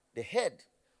 parts. The head,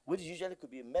 which usually could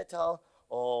be metal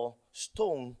or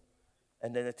stone,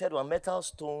 and then the third one, metal,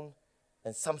 stone,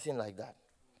 and something like that.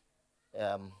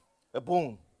 A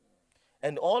bone.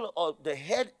 And all of the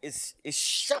head is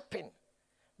sharpened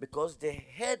because the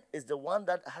head is the one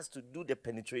that has to do the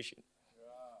penetration.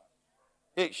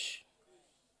 Ish.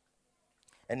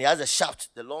 And he has a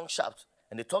shaft, the long shaft.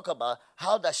 And they talk about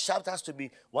how that shaft has to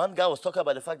be. One guy was talking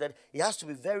about the fact that it has to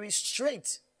be very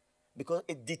straight because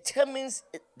it determines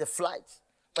the flight.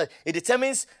 It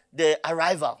determines the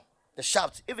arrival, the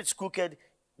shaft. If it's crooked,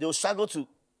 they will struggle to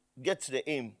get to the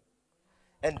aim.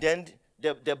 And then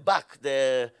the back,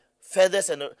 the feathers,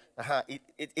 and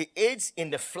it aids in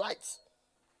the flight.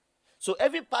 So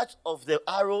every part of the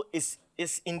arrow is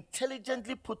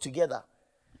intelligently put together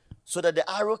so that the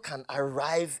arrow can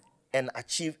arrive and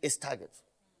achieve its target.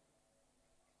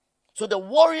 So the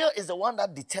warrior is the one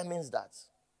that determines that.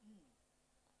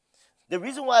 The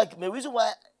reason why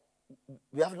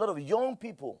we have a lot of young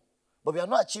people, but we are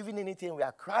not achieving anything, we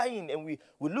are crying, and we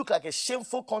look like a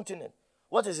shameful continent.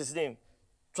 What is his name?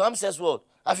 Trump says what?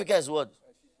 Africa is what?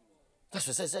 That's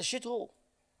what it says. It's a shithole.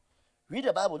 Read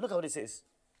the Bible. Look at what it says.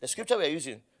 The scripture we are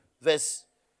using,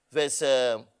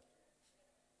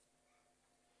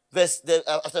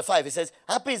 after 5, it says,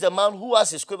 happy is the man who has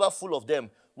his quiver full of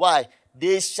them. Why?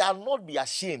 They shall not be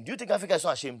ashamed. Do you think Africa is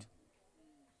not ashamed?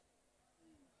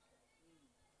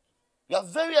 We are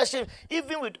very ashamed.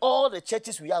 Even with all the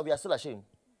churches we are still ashamed.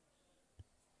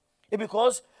 It's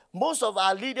because most of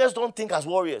our leaders don't think as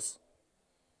warriors.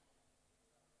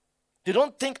 They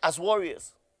don't think as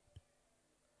warriors.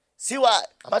 See why?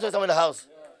 I'm actually in the house.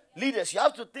 Yeah. Leaders, you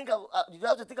have to think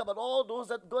about all those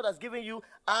that God has given you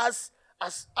as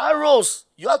arrows.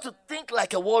 You have to think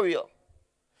like a warrior.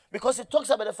 Because it talks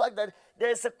about the fact that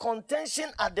there is a contention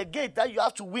at the gate that you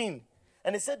have to win.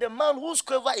 And it said the man whose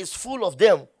quiver is full of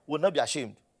them will not be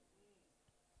ashamed.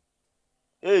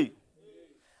 Hey,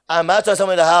 I'm out of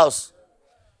someone in the house.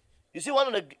 You see, one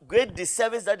of the great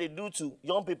disservice that they do to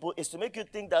young people is to make you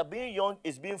think that being young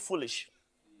is being foolish.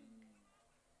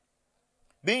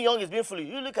 Being young is being foolish.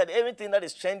 You look at everything that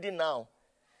is trending now,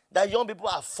 that young people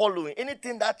are following.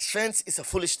 Anything that trends is a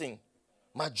foolish thing.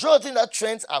 Majority that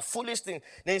trends are foolish things.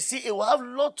 Then you see, it will have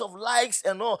lots of likes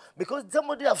and all because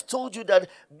somebody have told you that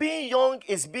being young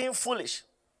is being foolish.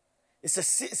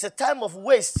 It's a time of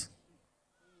waste.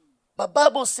 But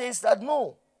Bible says that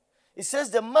no. It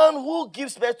says the man who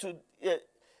gives birth to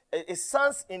his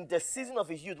sons in the season of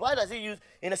his youth. Why does he use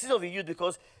in the season of his youth?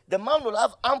 Because the man will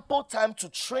have ample time to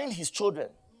train his children.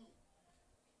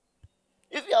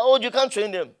 If you are old, you can't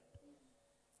train them.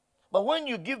 But when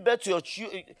you give birth to your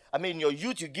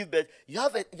youth, you give birth, you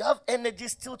have energy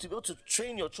still to be able to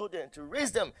train your children, to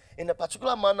raise them in a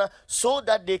particular manner so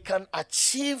that they can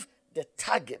achieve the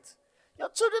target. Your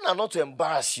children are not to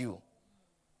embarrass you.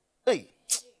 Hey,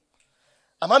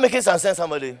 am I making some sense,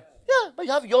 somebody? Yeah, but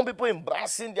you have young people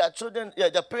embarrassing their children,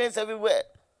 their parents everywhere.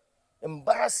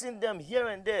 Embarrassing them here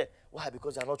and there. Why?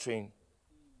 Because they are not trained.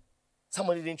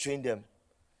 Somebody didn't train them.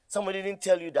 Somebody didn't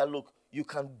tell you that, look, you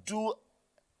can do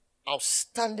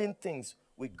outstanding things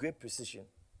with great precision.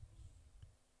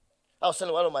 I was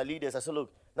telling one of my leaders, I said,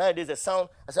 look, nowadays the sound,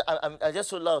 I said, I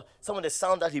just so loud, some of the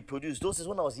sound that he produced, those is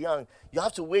when I was young. You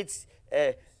have to wait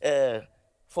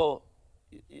for,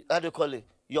 how do you call it,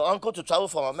 your uncle to travel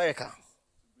from America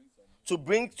to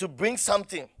bring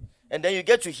something. And then you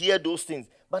get to hear those things.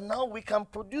 But now we can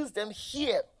produce them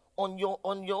here on your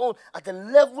own at the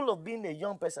level of being a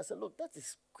young person. I said, look, that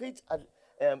is great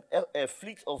a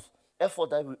fleet of effort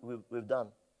that we've done.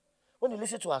 When you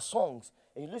listen to our songs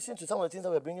and you listen to some of the things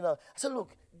that we're bringing out, I said, look,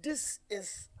 this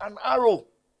is an arrow.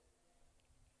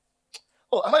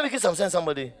 Oh, am I making some sense,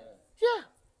 somebody? Yeah.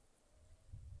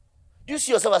 Do you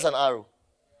see yourself as an arrow?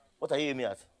 What are you aiming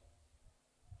at?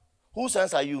 Whose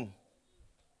hands are you?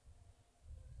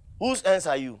 Whose hands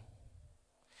are you?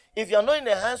 If you are not in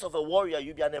the hands of a warrior,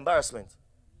 you'll be an embarrassment.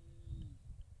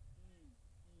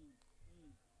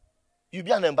 You'll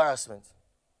be an embarrassment.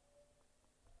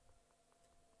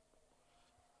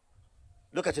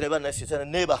 Look at your neighbor next to you. Tell the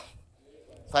neighbor,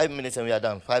 5 minutes and we are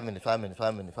done. 5 minutes, 5 minutes,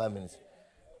 5 minutes, 5 minutes.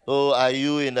 Oh, are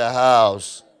you in the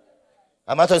house?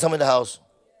 Am I talking someone in the house?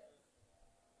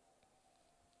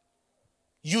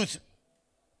 Youth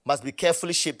must be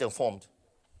carefully shaped and formed.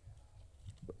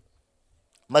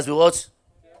 Must be what?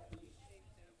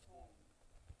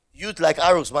 Youth like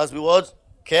arrows must be what?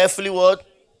 Carefully what?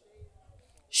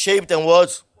 Shaped and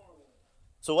what?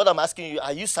 So what I'm asking you,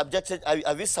 have you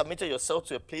submitted yourself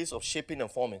to a place of shaping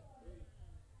and forming?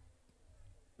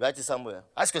 Write it somewhere.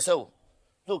 Ask yourself,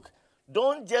 look,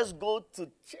 don't just go to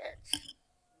church.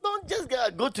 Don't just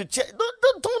go to church.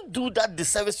 Don't do that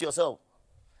disservice to yourself.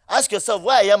 Ask yourself,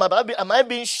 where I am I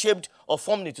being shaped or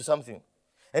formed into something?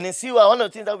 And then see, one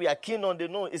of the things that we are keen on, they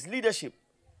know, is leadership.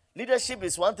 Leadership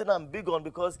is one thing I'm big on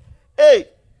because, hey,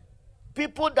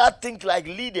 people that think like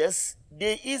leaders,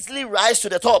 they easily rise to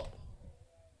the top.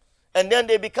 And then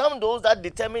they become those that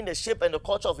determine the shape and the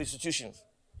culture of institutions.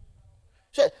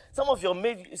 Sure, some of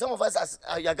us as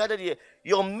you are gathered here,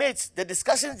 your mates, the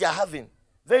discussions they are having,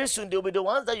 very soon they'll be the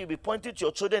ones that you'll be pointing to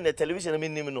your children in the television.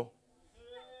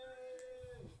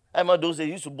 I remember those days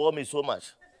used to bore me so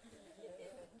much.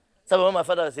 So when my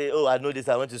father would say, oh, I know this,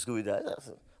 I went to school with that. I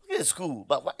said, okay, school,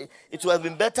 but it would have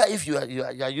been better if you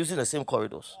are using the same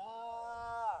corridors.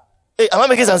 Hey, am I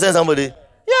making some sense, somebody?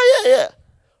 Yeah.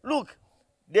 Look,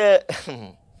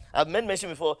 I've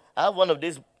mentioned before, I have one of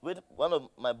these with one of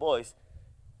my boys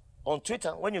on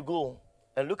Twitter. When you go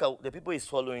and look at the people he's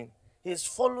following, he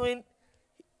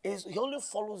only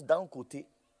follows down Kote.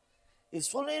 He's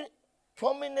following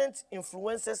prominent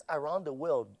influencers around the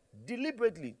world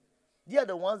deliberately. They are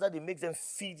the ones that he makes them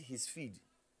feed his feed.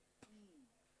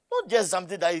 Not just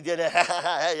something that you did,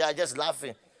 you're just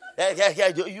laughing.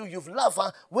 You've laughed.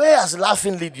 Huh? Where has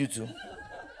laughing lead you to?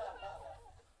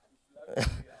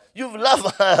 You've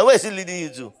laughed. Where is it leading you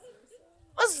to?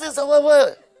 What's this?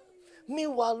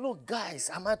 Meanwhile, look, guys,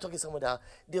 am I talking to someone that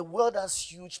the world has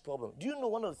huge problems? Do you know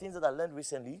one of the things that I learned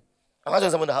recently? Am I talking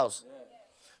to someone in the house? Yeah.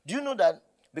 Do you know that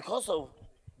because of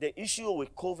the issue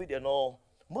with COVID and all,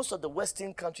 most of the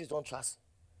Western countries don't trust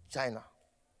China?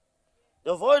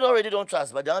 They've already don't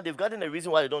trust, but they've gotten a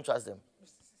reason why they don't trust them.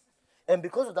 And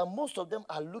because of that, most of them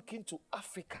are looking to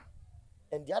Africa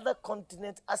and the other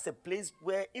continent as a place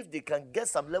where if they can get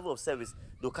some level of service,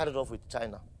 they'll cut it off with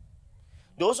China.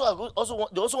 They also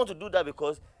want to do that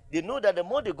because they know that the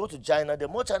more they go to China, the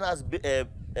more China has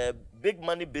big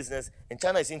money business, and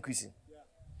China is increasing. Yeah.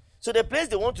 So the place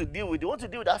they want to deal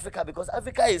with Africa because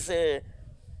Africa is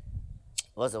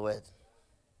what's the word?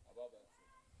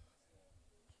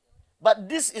 But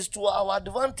this is to our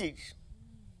advantage.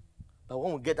 But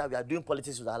when we get that, we are doing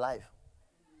politics with our life.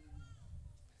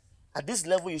 At this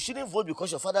level, you shouldn't vote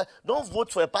because your father. Don't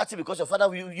vote for a party because your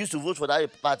father used to vote for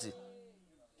that party.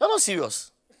 You're not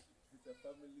serious.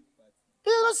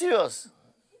 You're not serious.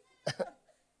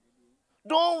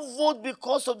 Don't vote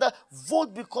because of that.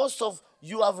 Vote because of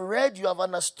you have read, you have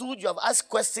understood, you have asked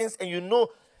questions, and you know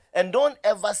And don't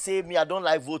ever say me, I don't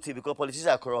like voting because politicians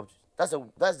are corrupt.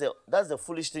 That's the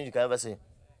foolish thing you can ever say.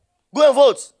 Go and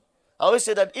vote. I always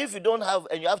say that if you don't have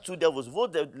and you have two devils,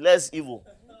 vote the less evil.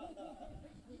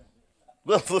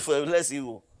 Go and vote for the less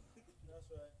evil.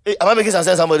 Hey, am I making some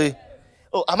sense, somebody?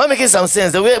 Oh, am I making some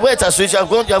sense? The way it's a switch, you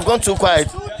have gone too quiet.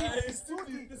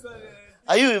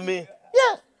 Are you with me?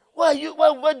 Yeah.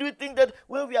 Why do you think that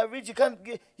when we are rich, you can't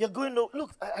get, you're going to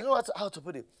look? I don't know how to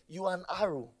put it. You are an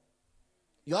arrow.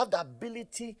 You have the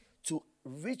ability to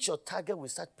reach your target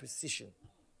with such precision.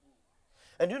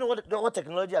 And you know what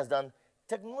technology has done?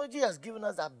 Technology has given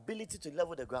us the ability to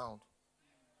level the ground.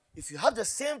 If you have the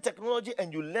same technology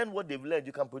and you learn what they've learned,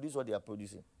 you can produce what they are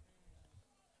producing.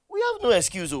 We have no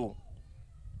excuse, oh.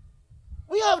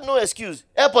 We have no excuse.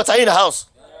 Airports are in the house.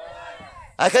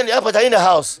 The airports are in the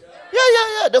house.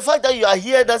 Yeah. The fact that you are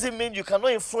here doesn't mean you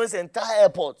cannot influence the entire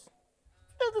airport.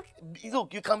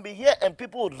 Look, you can be here and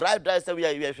people will drive say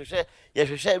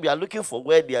we are looking for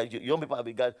where the young people are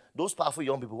begun. Those powerful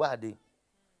young people, where are they?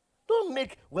 Don't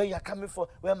make where you are coming from,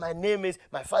 where my name is,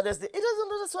 my father's name.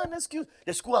 That's not an excuse.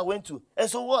 The school I went to. And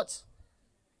so what?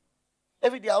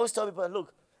 Every day I always tell people,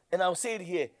 look, and I'll say it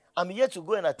here, I'm here to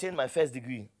go and attain my first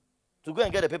degree. To go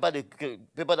and get a paper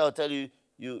that will tell you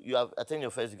have attained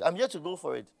your first degree. I'm here to go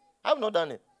for it. I've not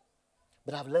done it.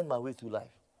 But I've learned my way through life.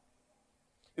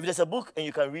 If there's a book and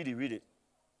you can read it.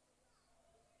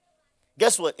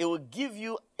 Guess what? It will give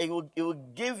you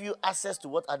access to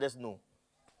what others know.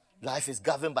 Life is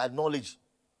governed by knowledge.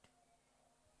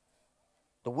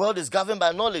 The world is governed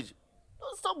by knowledge.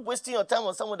 Don't stop wasting your time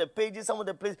on some of the pages, some of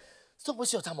the places. Stop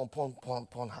wasting your time on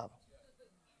Pornhub.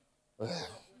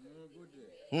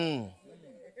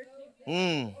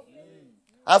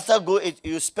 After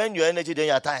you spend your energy, then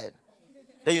you're tired.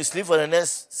 Then you sleep for the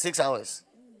next 6 hours.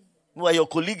 While your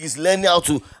colleague is learning how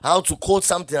to code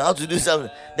something, how to do something.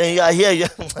 Then you are here.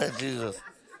 Jesus.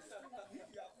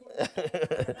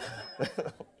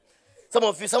 Some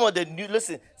of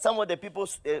the people,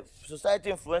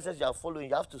 society influencers you are following,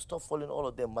 you have to stop following all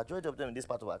of them. Majority of them in this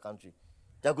part of our country,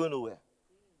 they're going nowhere.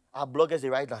 Our bloggers, they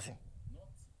write nothing.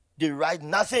 They write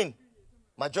nothing.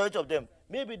 Majority of them.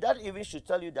 Maybe that even should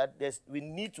tell you that we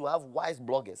need to have wise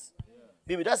bloggers.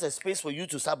 Maybe that's a space for you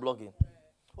to start blogging.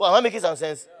 Well, am I making some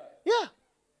sense? Yeah.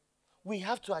 We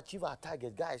have to achieve our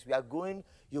target. Guys, we are going,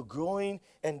 you're growing,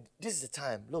 and this is the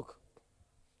time. Look,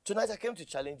 tonight I came to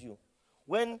challenge you.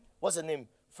 What's the name?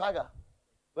 Fraga.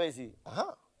 Where is he?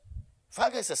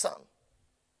 Fraga is a son.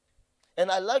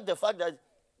 And I like the fact that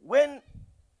when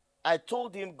I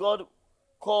told him, God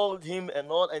called him and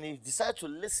all, and he decided to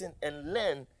listen and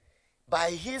learn,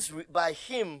 by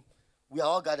him, we are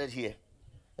all gathered here.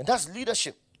 And that's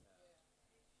leadership.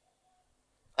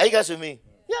 Are you guys with me?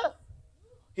 Yeah.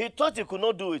 He thought he could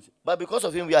not do it, but because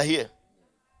of him, we are here.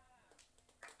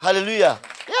 Hallelujah.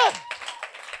 Yeah.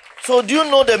 So do you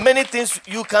know the many things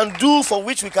you can do for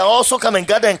which we can also come and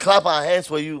gather and clap our hands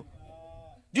for you?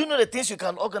 Do you know the things you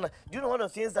can organize? Do you know one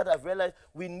of the things that I've realized?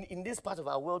 In this part of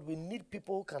our world, we need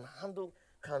people who can handle,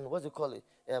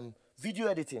 video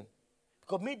editing.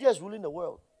 Because media is ruling the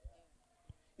world.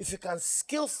 If you can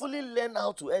skillfully learn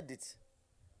how to edit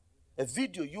a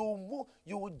video, you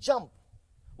will jump.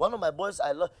 One of my boys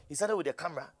I love, he started with a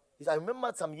camera. I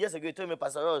remember some years ago, he told me,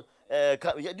 Pastor Rod,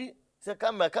 he said,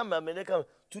 camera.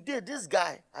 Today, this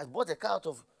guy has bought a car out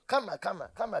of camera.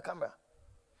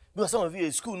 Because some of you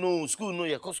in school, no.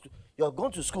 You're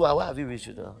going to school, why have you reached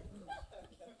it? I'm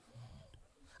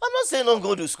not saying don't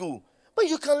go to school, but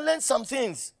you can learn some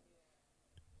things.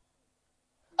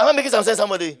 Am I making some sense,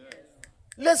 somebody? Yes.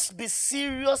 Let's be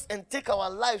serious and take our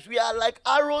lives. We are like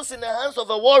arrows in the hands of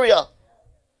a warrior.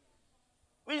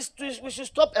 We should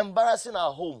stop embarrassing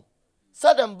our home.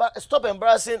 Stop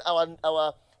embarrassing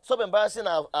stop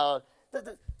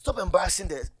embarrassing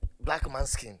the black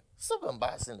man's skin. Stop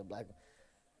embarrassing the black man.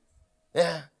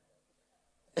 Yeah.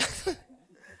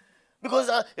 Because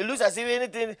it looks as if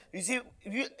anything, you see,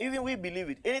 even we believe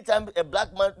it. Anytime a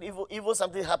black man, evil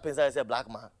something happens, I say black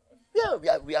man.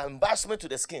 Yeah, we are embarrassment to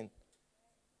the skin.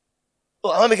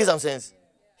 Oh, am I making some sense?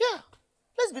 Yeah.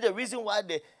 Let's be the reason why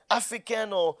the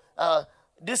African or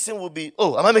this thing will be.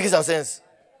 Oh, am I making some sense?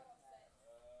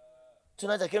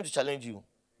 Tonight I came to challenge you.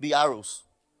 Be arrows.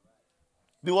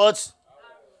 Be what?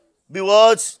 Be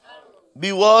what?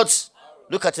 Be what?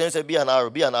 Look at him and say, be an arrow.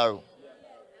 Be an arrow.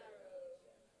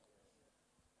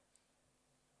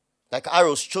 Like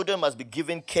arrows, children must be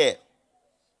given care.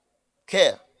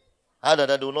 Care. How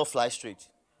that they will not fly straight.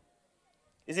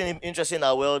 Isn't it interesting in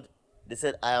our world? They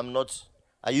said, I am not.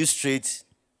 Are you straight?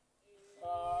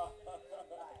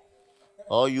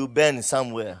 Or you bend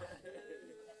somewhere?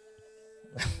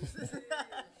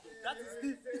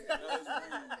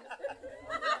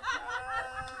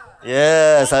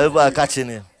 Yes, some people are catching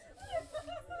it.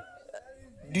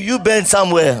 Do you bend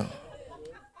somewhere?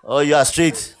 Or you are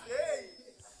straight?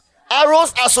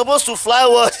 Arrows are supposed to fly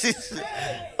what?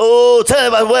 Oh, tell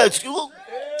them about words.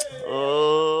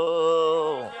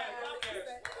 Oh.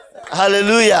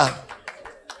 Hallelujah.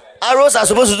 Arrows are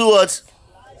supposed to do what?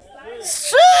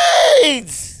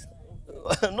 Straight.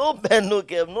 No bend, no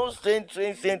curve, no straight.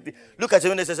 Look at you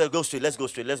when they say, go straight, let's go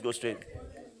straight, let's go straight.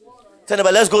 Tell them,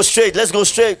 let's go straight, let's go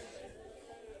straight.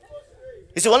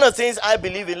 You see, one of the things I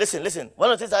believe in, listen,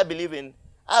 one of the things I believe in,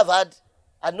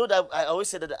 I know that, I always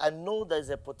say that I know there's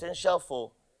a potential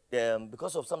for,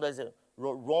 because of sometimes the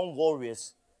wrong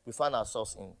warriors we find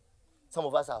ourselves in. Some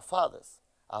of us are fathers,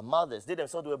 our mothers, they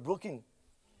themselves were broken.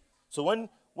 So when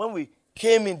we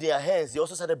came in their hands, they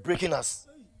also started breaking us.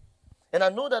 And I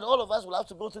know that all of us will have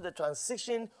to go through the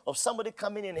transition of somebody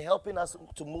coming in and helping us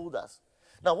to mold us.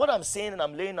 Now, what I'm saying and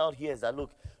I'm laying out here is that,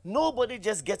 look, nobody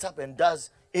just gets up and does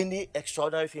any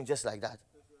extraordinary thing just like that.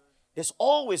 There's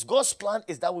always, God's plan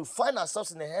is that we find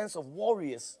ourselves in the hands of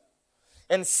warriors.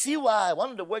 And see why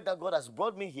one of the work that God has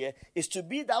brought me here is to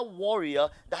be that warrior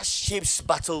that shapes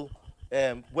battle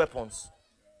weapons.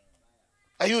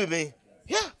 Are you with me?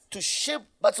 Yeah, to shape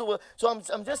battle weapons. So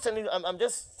I'm just telling you, I'm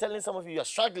just telling some of you, you're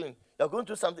struggling. You're going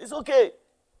through something. It's okay.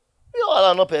 We all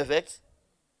are not perfect.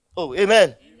 Oh,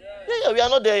 amen. Yeah, we are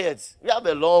not there yet. We have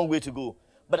a long way to go.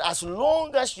 But as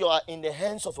long as you are in the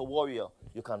hands of a warrior,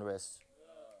 you can rest.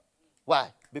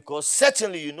 Why? Because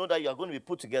certainly you know that you are going to be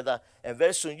put together, and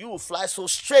very soon you will fly so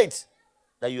straight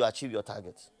that you achieve your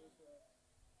target.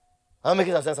 Am I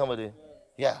making sense, somebody?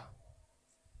 Yeah.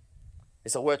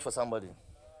 It's a word for somebody.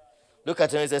 Look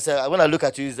at you and say, when I look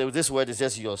at you, this word is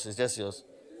just yours. It's just yours.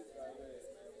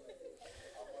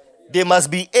 They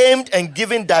must be aimed and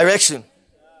given direction.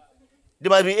 They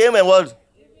must be aimed and what?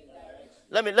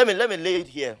 Let me lay it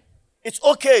here. It's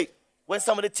okay when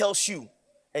somebody tells you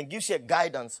and gives you a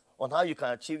guidance on how you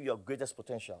can achieve your greatest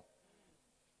potential.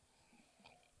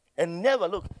 And never,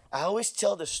 look, I always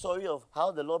tell the story of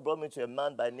how the Lord brought me to a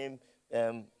man by name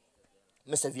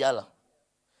Mr. Viala.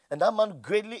 And that man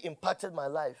greatly impacted my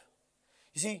life.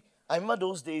 You see, I remember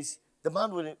those days, the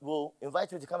man will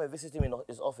invite me to come and visit him in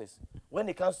his office. When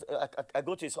he comes, I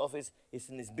go to his office, he's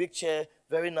in his big chair,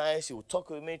 very nice. He will talk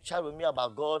with me, chat with me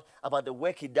about God, about the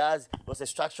work he does. He was a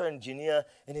structural engineer,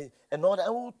 and all that.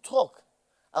 And we'll talk.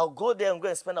 I'll go there and go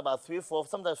and spend about 3, 4,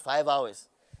 sometimes 5 hours.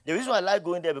 The reason why I like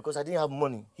going there because I didn't have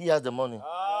money. He has the money.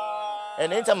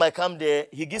 And anytime I come there,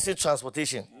 he gives you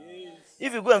transportation. Yes.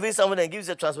 If you go and visit someone and gives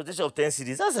you a transportation of 10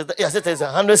 cities, that's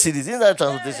 100 cities. Isn't that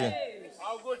transportation? Hey,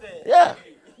 I'll go there. Yeah.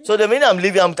 So the minute I'm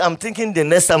leaving, I'm thinking the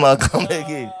next time I'll come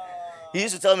again. He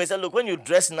used to tell me, he said, look, when you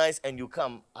dress nice and you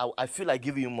come, I feel like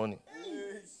giving you money.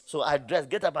 So I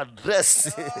get up and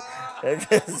dress. And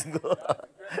just go.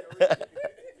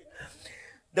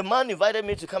 The man invited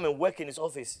me to come and work in his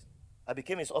office. I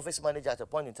became his office manager at a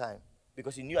point in time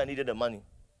because he knew I needed the money.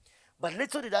 But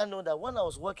little did I know that when I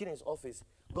was working in his office,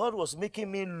 God was making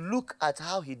me look at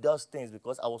how he does things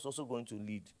because I was also going to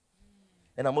lead.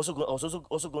 And I was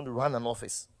also going to run an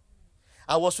office.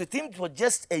 I was with him for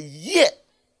just a year.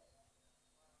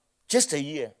 Just a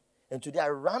year. And today I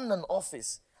run an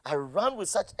office. I run with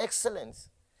such excellence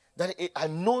that I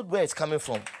know where it's coming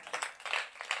from.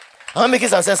 I'm making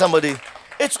some sense, somebody.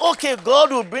 It's okay.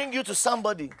 God will bring you to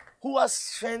somebody who has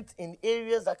strength in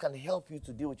areas that can help you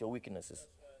to deal with your weaknesses.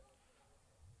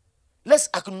 Let's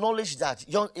acknowledge that.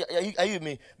 Are you with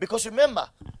me? Because remember,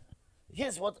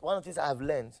 here's one of the things I have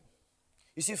learned.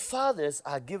 You see, fathers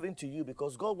are given to you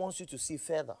because God wants you to see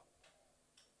further.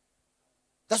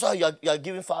 That's why you are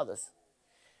giving fathers.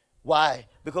 Why?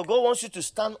 Because God wants you to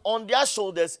stand on their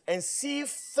shoulders and see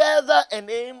further and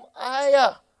aim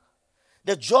higher.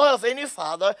 The joy of any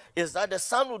father is that the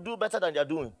son will do better than they are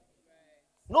doing.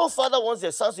 No father wants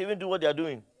their sons to even do what they are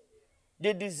doing.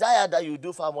 They desire that you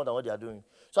do far more than what they are doing.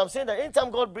 So I'm saying that anytime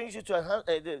God brings you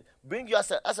to bring you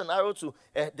as an arrow to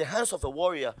the hands of a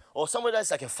warrior or somebody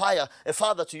that's like a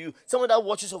father to you, someone that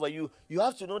watches over you, you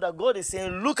have to know that God is saying,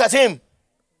 look at him.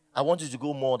 I want you to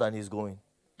go more than he's going.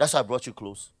 That's why I brought you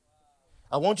close.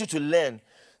 I want you to learn.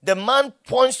 The man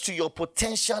points to your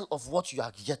potential of what you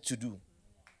are yet to do.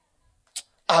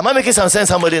 Am I making some sense,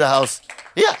 somebody in the house?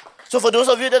 Yeah. So for those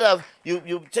of you that have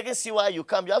you've taken CY, you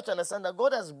come, you have to understand that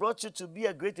God has brought you to be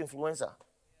a great influencer.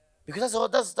 Because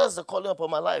that's the calling upon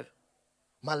my life.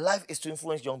 My life is to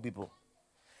influence young people.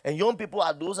 And young people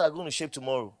are those that are going to shape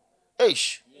tomorrow.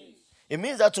 Ish. It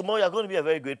means that tomorrow you're going to be a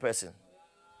very great person.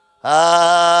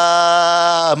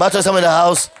 Matter someone in the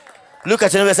house. Look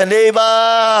at your neighbor and say,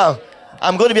 neighbor,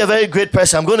 I'm going to be a very great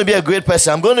person. I'm going to be a great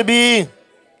person. I'm going to be.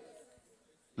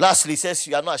 Lastly, he says,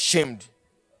 you are not ashamed.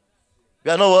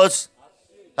 You are not what?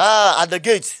 At the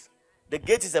gate. The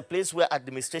gate is a place where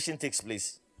administration takes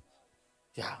place.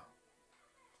 Yeah.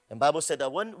 And Bible said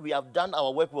that when we have done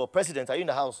our work well, President, are you in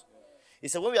the house? He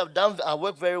said, when we have done our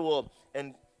work very well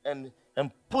and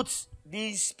put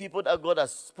these people that God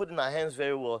has put in our hands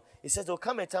very well, he says, there will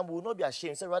come a time we will not be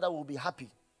ashamed. He said, rather, we'll be happy.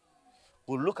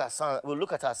 We'll look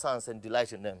at our sons and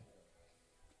delight in them.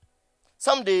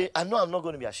 Someday, I know I'm not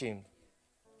going to be ashamed.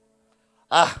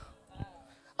 I'm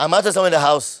out of someone in the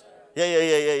house.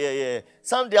 Yeah.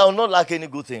 Someday, I will not lack any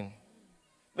good thing.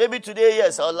 Maybe today,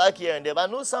 yes, I'll lack here and there. But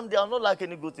I know someday, I'll not lack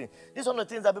any good thing. These are one of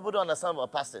the things that people don't understand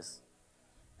about pastors.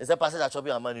 They say, pastors are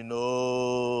chopping our money.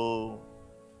 No.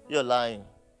 You're lying.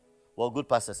 Well, good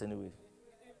pastors anyway.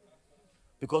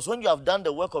 Because when you have done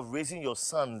the work of raising your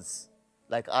sons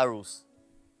like arrows,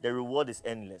 the reward is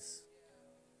endless.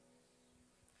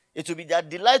 It will be their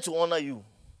delight to honor you.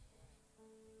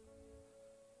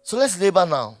 So let's labor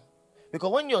now.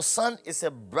 Because when your son is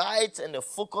a bright and a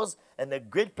focused and a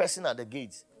great person at the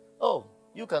gates,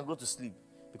 you can go to sleep.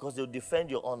 Because they'll defend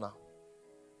your honor.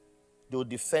 They'll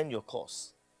defend your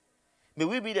cause. May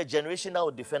we be the generation that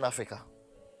will defend Africa.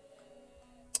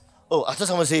 I thought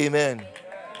someone say amen.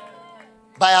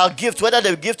 By our gift, whether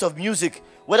the gift of music,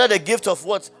 whether the gift of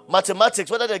what?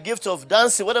 Mathematics, whether the gift of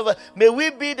dancing, whatever. May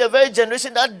we be the very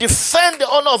generation that defend the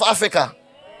honor of Africa.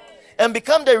 And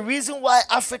become the reason why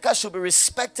Africa should be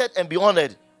respected and be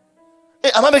honored.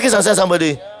 Hey, am I making sense,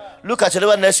 somebody? Look at your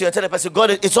neighbor next to you and tell the person, God,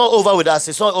 it's not over with us.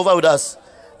 It's not over with us.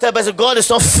 Tell the person, God is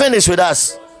not finished with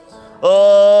us.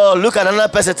 Look at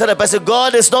another person. Tell the person,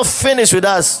 God is not finished with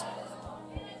us.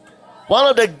 One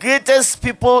of the greatest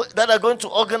people that are going to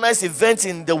organize events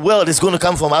in the world is going to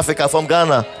come from Africa, from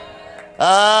Ghana.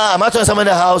 Am I talking to someone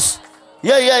in the house?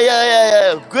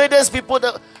 Yeah. Greatest people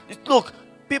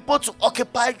people to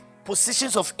occupy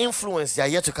positions of influence, they are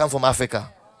yet to come from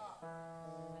Africa.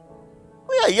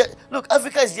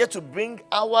 Africa is yet to bring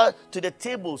to the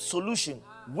table solution,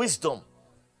 wisdom.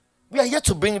 We are yet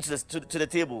to bring it to the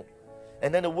table.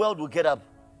 And then the world will get up.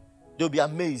 They'll be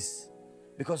amazed.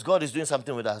 Because God is doing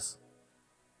something with us.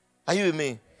 Are you with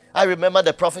me? I remember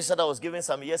the prophecy that I was given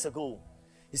some years ago.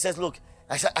 He says, look,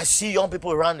 I see young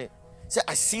people running. He said,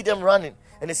 I see them running.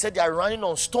 And he said they are running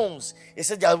on stones. He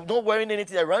said they are not wearing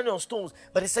anything. They are running on stones.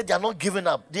 But he said they are not giving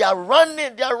up. They are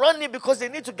running because they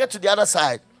need to get to the other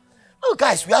side. Oh,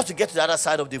 guys, we have to get to the other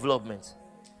side of development.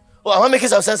 Am I making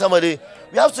some sense, somebody?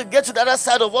 We have to get to the other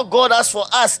side of what God has for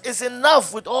us. It's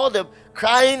enough with all the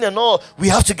crying and all. We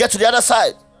have to get to the other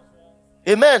side.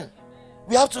 Amen.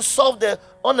 We have to solve the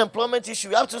unemployment issue.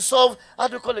 We have to solve,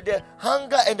 the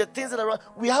hunger and the things that are wrong.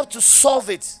 We have to solve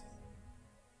it.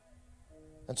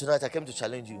 And tonight I came to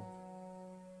challenge you.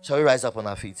 Shall we rise up on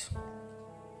our feet?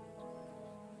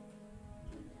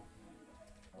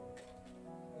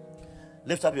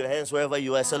 Lift up your hands wherever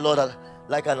you are. Say, Lord,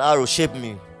 like an arrow, shape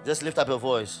me. Just lift up your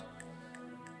voice.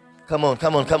 Come on.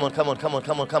 Kabado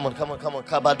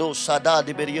shada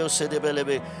diberio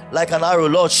sedebelebe. Like an arrow,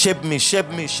 Lord, shape me.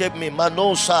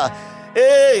 Manosa.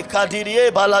 Hey,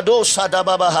 kadirie balado shada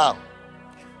babaha.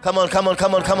 Come on.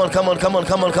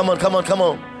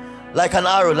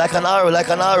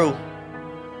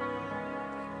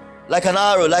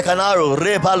 Like an arrow.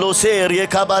 Rebalose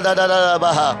rekabada da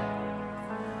baha.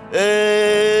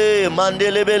 Hey,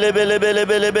 mandele bele.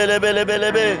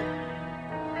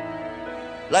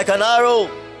 Like an arrow.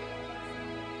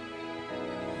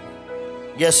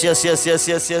 Yes.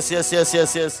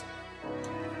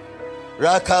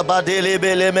 Rakabadele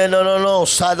bele no.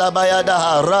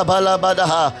 Sadabayadaha,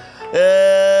 rabalabadaha.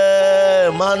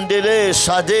 Mandele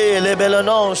sade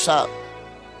lebelononsa.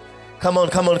 Come on.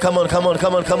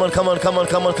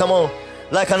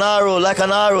 Like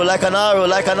an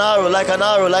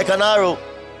arrow.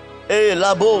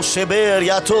 Labo sheber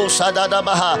yato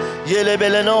sadadabaha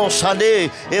yelebeleno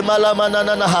shade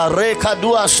emalamananaha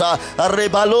rekaduasa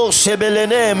rebalo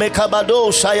shebelene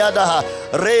mekabado shayadaha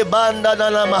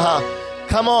rebandanamaha.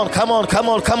 Come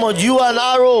on. You are an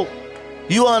arrow.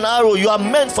 You are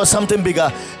meant for something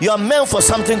bigger. You are meant for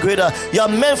something greater. You are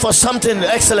meant for something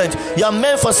excellent. You are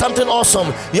meant for something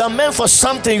awesome. You are meant for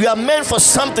something.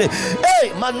 Hey,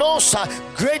 Manosa,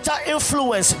 greater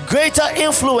influence.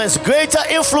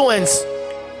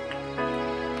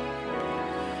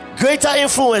 greater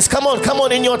influence. Come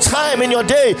on, in your time, in your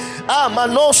day.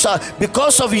 Manosha,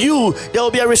 because of you, there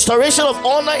will be a restoration of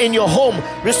honor in your home,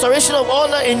 restoration of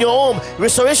honor in your home,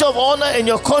 restoration of honor in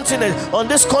your continent, on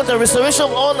this continent, restoration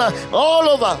of honor all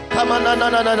over. Come on,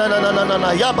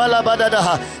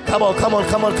 come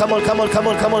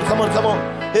on.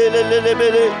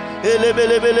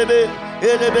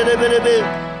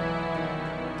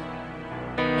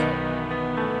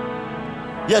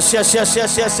 Yes.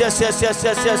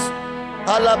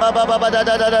 Allah baba baba da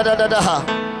da da da da da ha.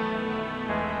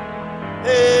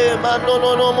 Man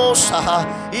no mosa.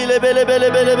 Ile bele.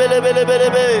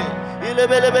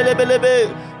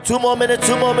 2 more minutes.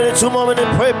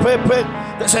 Pray.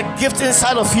 There's a gift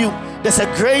inside of you. There's a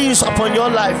grace upon your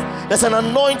life. There's an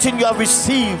anointing you have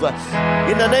received.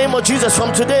 In the name of Jesus,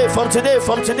 from today,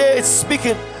 it's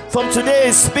speaking. From today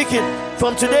is speaking.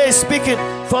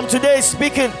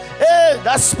 Hey,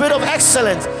 that spirit of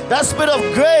excellence, that spirit of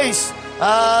grace.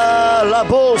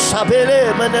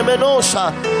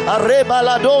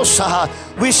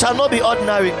 We shall not be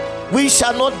ordinary. We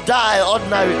shall not die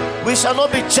ordinary. We shall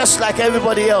not be just like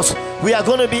everybody else. We are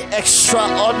going to be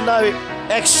extraordinary.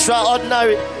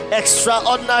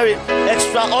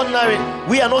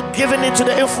 We are not giving into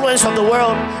the influence of the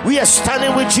world. We are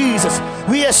standing with Jesus.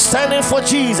 We are standing for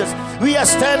Jesus.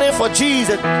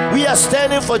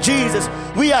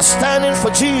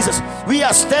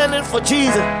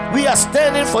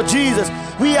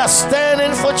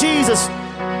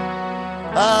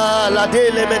 La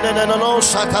dele meneno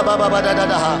shaka baba da da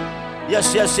da.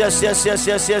 Yes.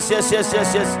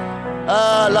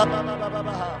 La baba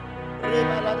baba.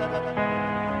 Reba la da da.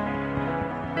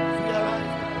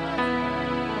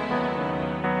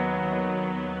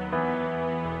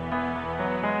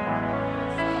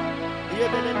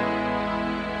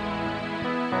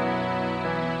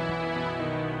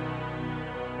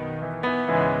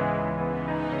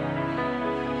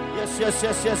 Yes.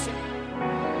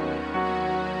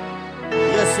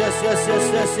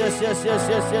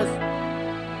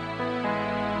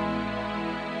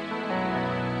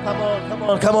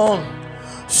 Come on.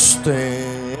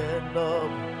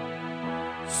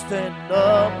 Stand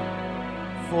up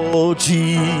for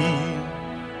Jesus,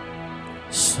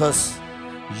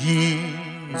 ye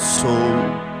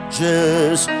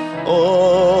soldiers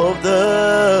of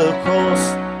the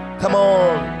cross. Come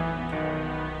on,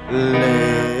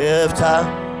 lift high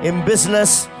in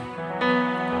business,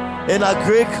 in our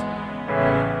Greek,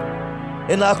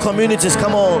 in our communities.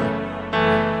 Come on.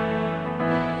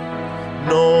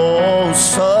 No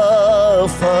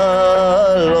suffer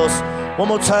loss. One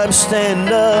more time. Stand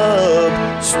up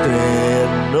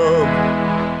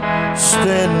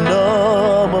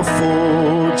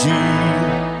for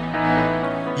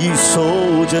ye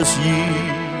soldiers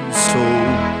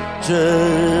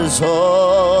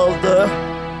of the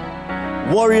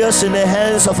warriors in the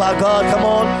hands of our God. Come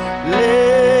on,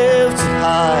 lift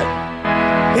high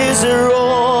his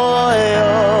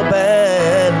royal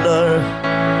banner.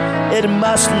 It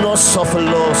must not suffer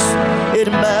loss.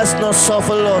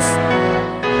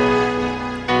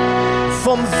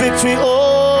 From victory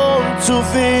on to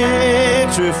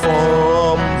victory,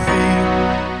 from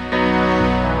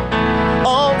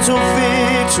on to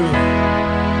victory.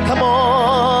 Come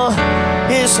on,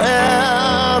 his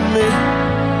army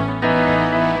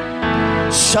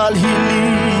shall he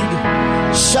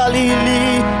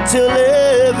lead till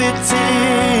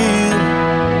everything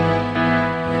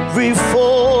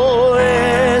before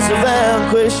is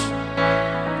vanquished,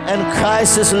 and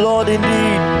Christ is Lord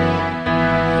indeed.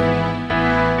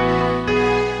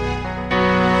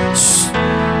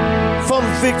 From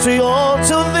victory on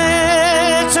to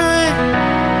victory,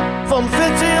 from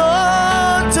victory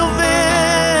on to victory.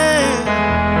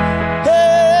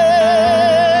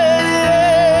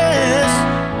 Yes,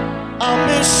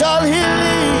 Amen shall he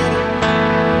lead.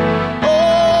 Oh,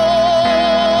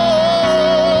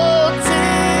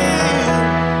 till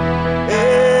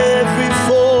every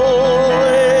foe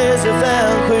is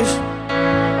vanquished,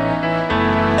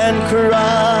 and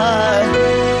cry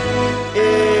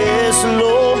is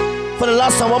Lord. For the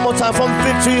last time, one more time. From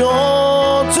victory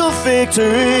on to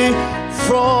victory,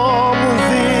 from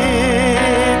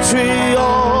victory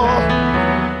on.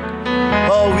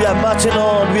 Oh, we are marching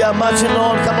on,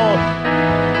 come on.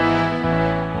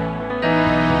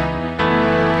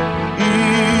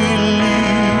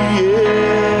 Yeah.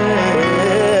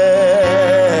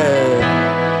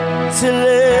 Till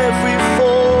every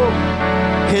foe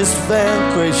is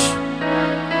vanquished,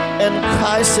 and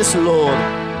Christ is Lord.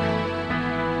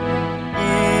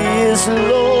 Is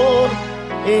Lord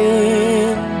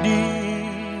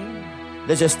indeed.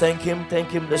 Let's just thank him.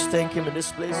 Let's thank him in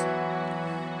this place.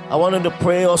 I want him to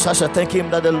pray or Sasha, thank him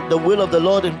that the will of the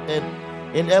Lord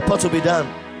in airport will be done.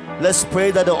 Let's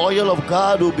pray that the oil of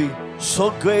God will be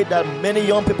so great that many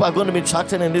young people are going to be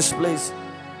attracted in this place.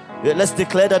 Yeah, let's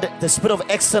declare that the spirit of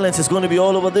excellence is going to be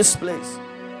all over this place.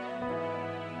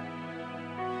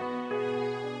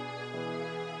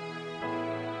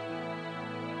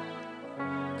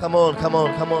 Come on, come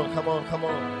on, come on, come on, come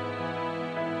on.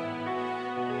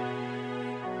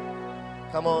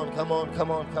 Come on, come on, come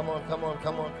on, come on, come on,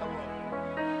 come on, come on.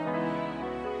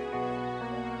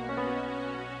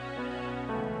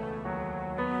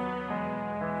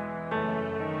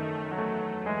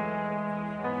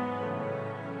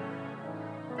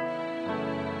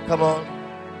 Come on.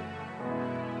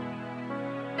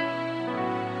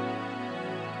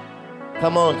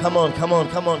 Come on, come on, come on,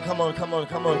 come on, come on, come on,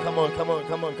 come on, come on, come on,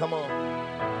 come on, come on.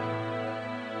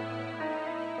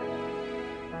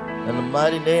 In the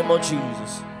mighty name of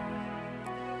Jesus.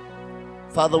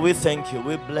 Father, we thank you.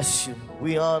 We bless you.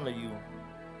 We honor you.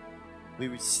 We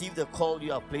receive the call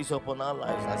you have placed upon our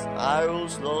lives as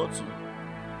arrows, Lord,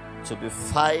 to be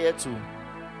fired to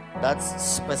that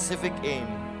specific aim.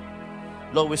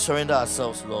 Lord, we surrender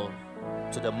ourselves, Lord,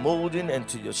 to the molding and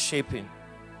to your shaping.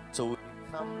 So we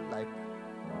become like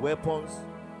weapons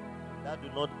that do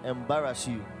not embarrass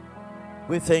you.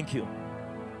 We thank you.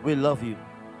 We love you.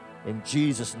 In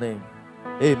Jesus' name,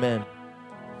 amen.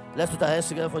 Let's put our hands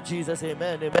together for Jesus.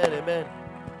 Amen, amen, amen.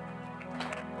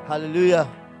 Hallelujah.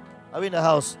 Are we in the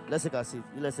house? Let's take our seat.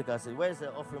 Let's take our seat. Where is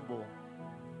the offering bowl?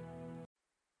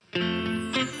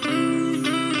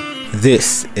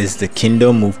 This is the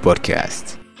Kingdom Move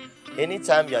podcast.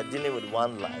 Anytime you are dealing with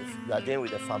one life, you are dealing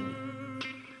with a family.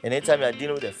 Anytime you are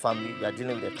dealing with a family, you are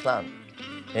dealing with a clan.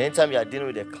 Anytime you are dealing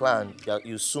with a clan,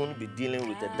 you'll soon be dealing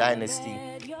with a dynasty.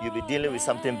 You'll be dealing with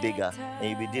something bigger, and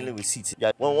you'll be dealing with city.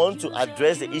 We want to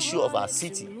address the issue of our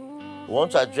city. We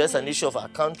want to address an issue of our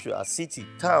country, our city,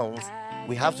 towns.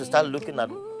 We have to start looking at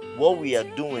what we are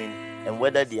doing and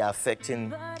whether they are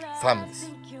affecting families.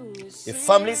 If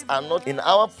families are not in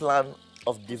our plan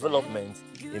of development,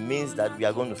 it means that we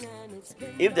are going to.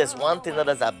 If there's one thing that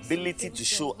has the ability to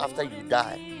show after you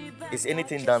die, it's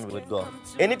anything done with God.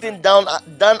 Anything done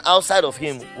outside of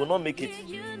Him will not make it.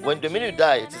 When the minute you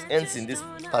die, it ends in this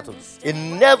part of it. It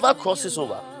never crosses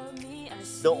over.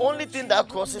 The only thing that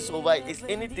crosses over is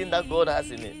anything that God has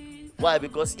in it. Why?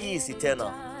 Because He is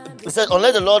eternal. It says,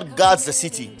 unless the Lord guards the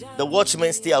city, the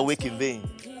watchmen stay awake in vain.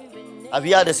 Have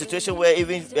you had a situation where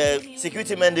even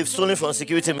security men, they've stolen from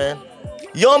security men?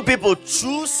 Young people,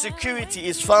 true security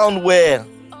is found where?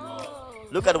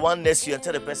 Look at the one next to you and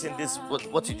tell the person this,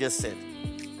 what you just said.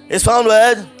 It's found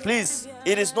where? Please.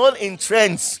 It is not in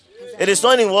trends. It is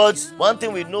not in words. One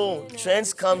thing we know,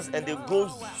 trends comes and they go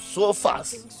so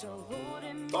fast.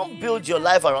 Don't build your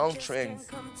life around trends.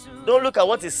 Don't look at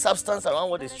what is substance around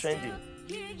what is trending.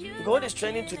 Because what is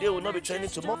trending today will not be trending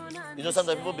tomorrow. You know,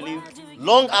 sometimes people believe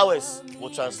long hours will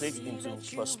translate into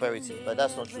prosperity, but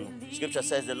that's not true. Scripture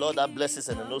says the Lord that blesses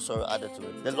and no sorrow added to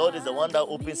it. The Lord is the one that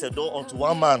opens a door unto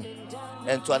one man,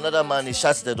 and to another man He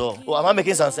shuts the door. Oh, am I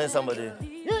making some sense, somebody?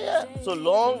 Yeah. So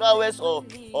long hours or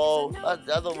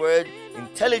the other word,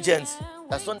 intelligence,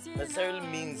 does not necessarily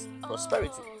means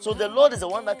prosperity. So the Lord is the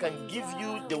one that can give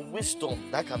you the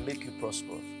wisdom that can make you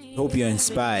prosperous. Hope you're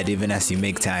inspired even as you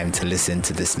make time to listen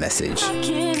to this message.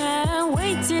 Waiting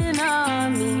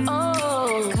on me. Oh.